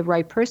not be the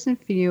right person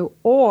for you,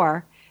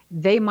 or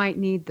they might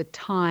need the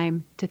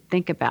time to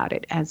think about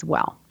it as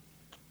well.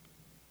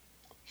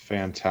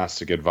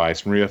 Fantastic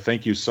advice. Maria,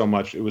 thank you so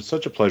much. It was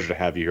such a pleasure to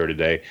have you here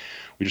today.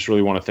 We just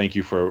really want to thank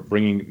you for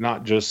bringing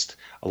not just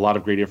a lot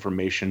of great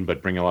information,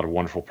 but bringing a lot of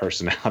wonderful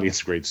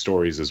personalities, great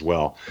stories as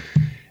well.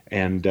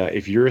 And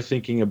if you're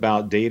thinking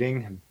about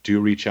dating, do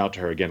reach out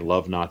to her. Again,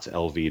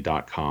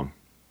 loveknotslv.com.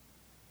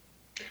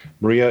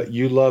 Maria,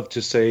 you love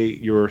to say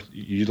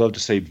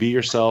be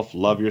yourself,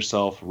 love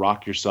yourself,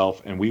 rock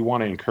yourself, and we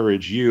want to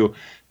encourage you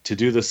to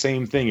do the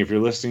same thing. If you're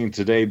listening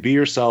today, be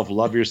yourself,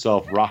 love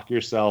yourself, rock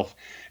yourself.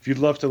 If you'd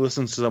love to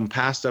listen to some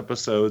past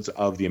episodes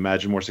of the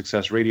Imagine More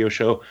Success radio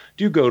show,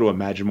 do go to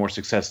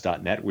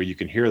imaginemoresuccess.net, where you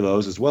can hear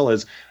those, as well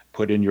as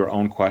put in your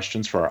own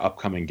questions for our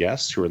upcoming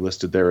guests who are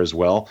listed there as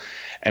well.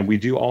 And we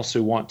do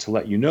also want to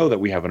let you know that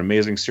we have an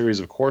amazing series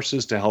of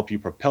courses to help you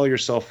propel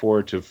yourself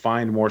forward to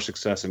find more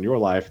success in your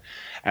life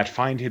at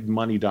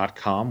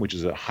findhiddenmoney.com, which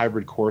is a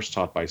hybrid course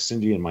taught by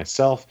Cindy and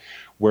myself,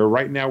 where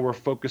right now we're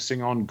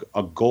focusing on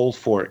a goal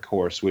for it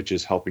course, which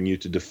is helping you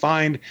to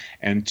define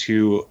and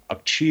to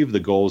achieve the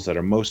goals that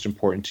are most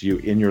important to you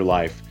in your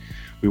life.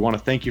 We want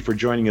to thank you for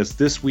joining us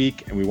this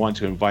week, and we want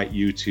to invite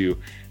you to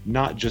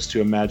not just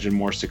to imagine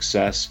more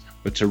success,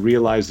 but to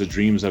realize the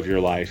dreams of your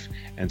life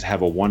and to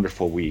have a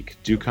wonderful week.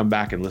 Do come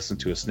back and listen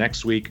to us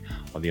next week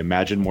on the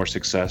Imagine More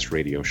Success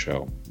radio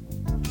show.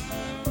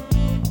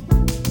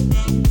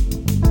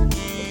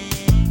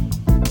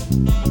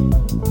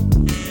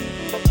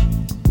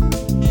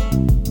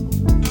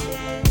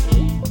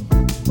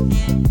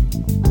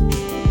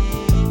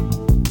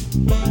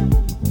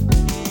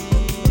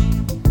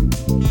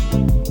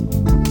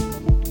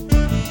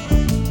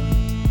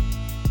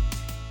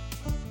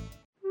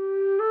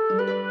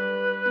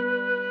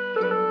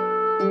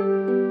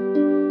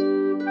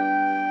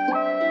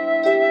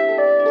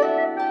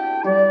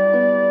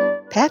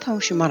 Path Home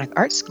Shamanic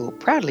Art School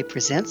proudly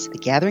presents the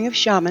Gathering of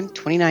Shaman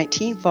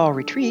 2019 Fall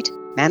Retreat,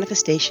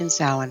 Manifestation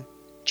Samhain.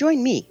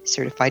 Join me,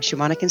 certified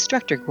shamanic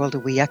instructor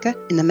Gwilda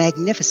Wiyaka, in the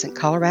magnificent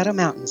Colorado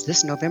mountains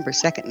this November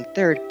 2nd and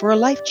 3rd for a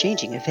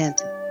life-changing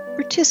event.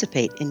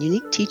 participate in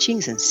unique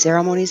teachings and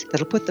ceremonies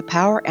that'll put the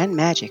power and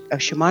magic of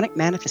shamanic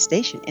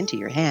manifestation into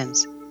your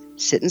hands.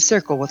 Sit in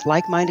circle with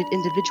like-minded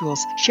individuals,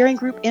 sharing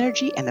group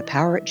energy and the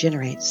power it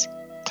generates.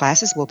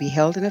 Classes will be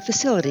held in a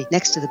facility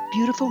next to the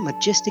beautiful,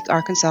 majestic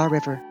Arkansas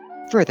River,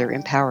 further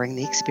empowering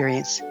the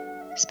experience.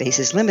 Space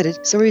is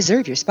limited, so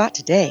reserve your spot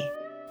today.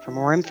 For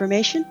more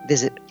information,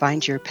 visit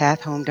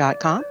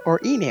findyourpathhome.com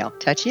or email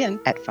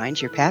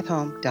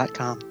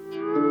touchin@findyourpathhome.com.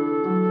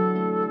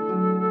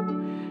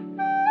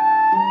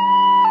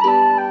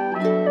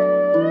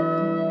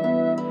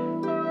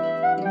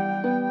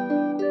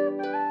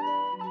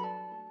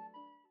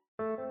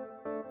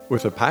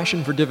 With a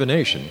passion for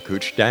divination,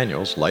 Cooch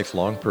Daniels,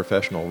 lifelong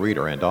professional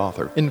reader and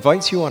author,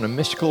 invites you on a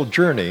mystical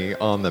journey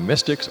on the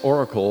Mystics,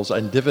 Oracles,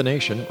 and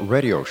Divination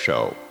radio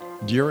show.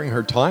 During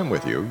her time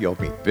with you, you'll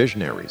meet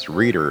visionaries,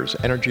 readers,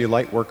 energy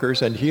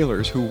lightworkers, and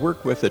healers who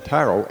work with the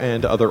tarot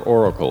and other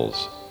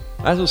oracles.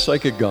 As a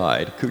psychic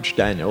guide, Cooch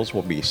Daniels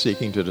will be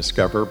seeking to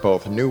discover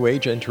both New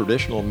Age and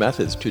traditional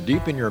methods to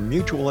deepen your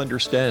mutual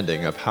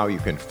understanding of how you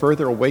can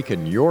further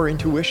awaken your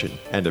intuition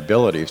and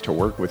abilities to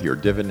work with your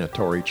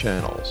divinatory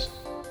channels.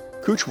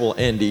 Cooch will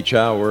end each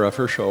hour of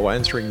her show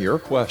answering your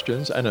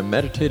questions and a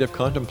meditative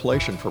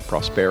contemplation for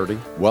prosperity,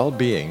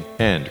 well-being,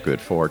 and good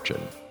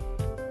fortune.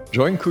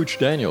 Join Cooch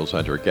Daniels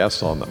and her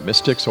guests on the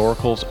Mystics,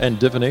 Oracles, and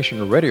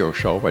Divination radio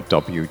show at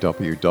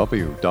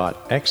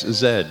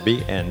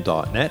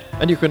www.xzbn.net,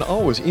 and you can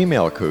always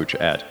email Cooch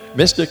at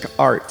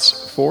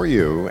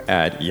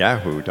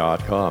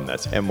mysticarts4you@yahoo.com.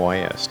 That's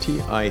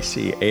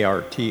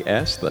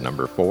MYSTICARTS, the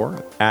number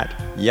 4,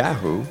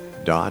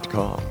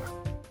 @yahoo.com.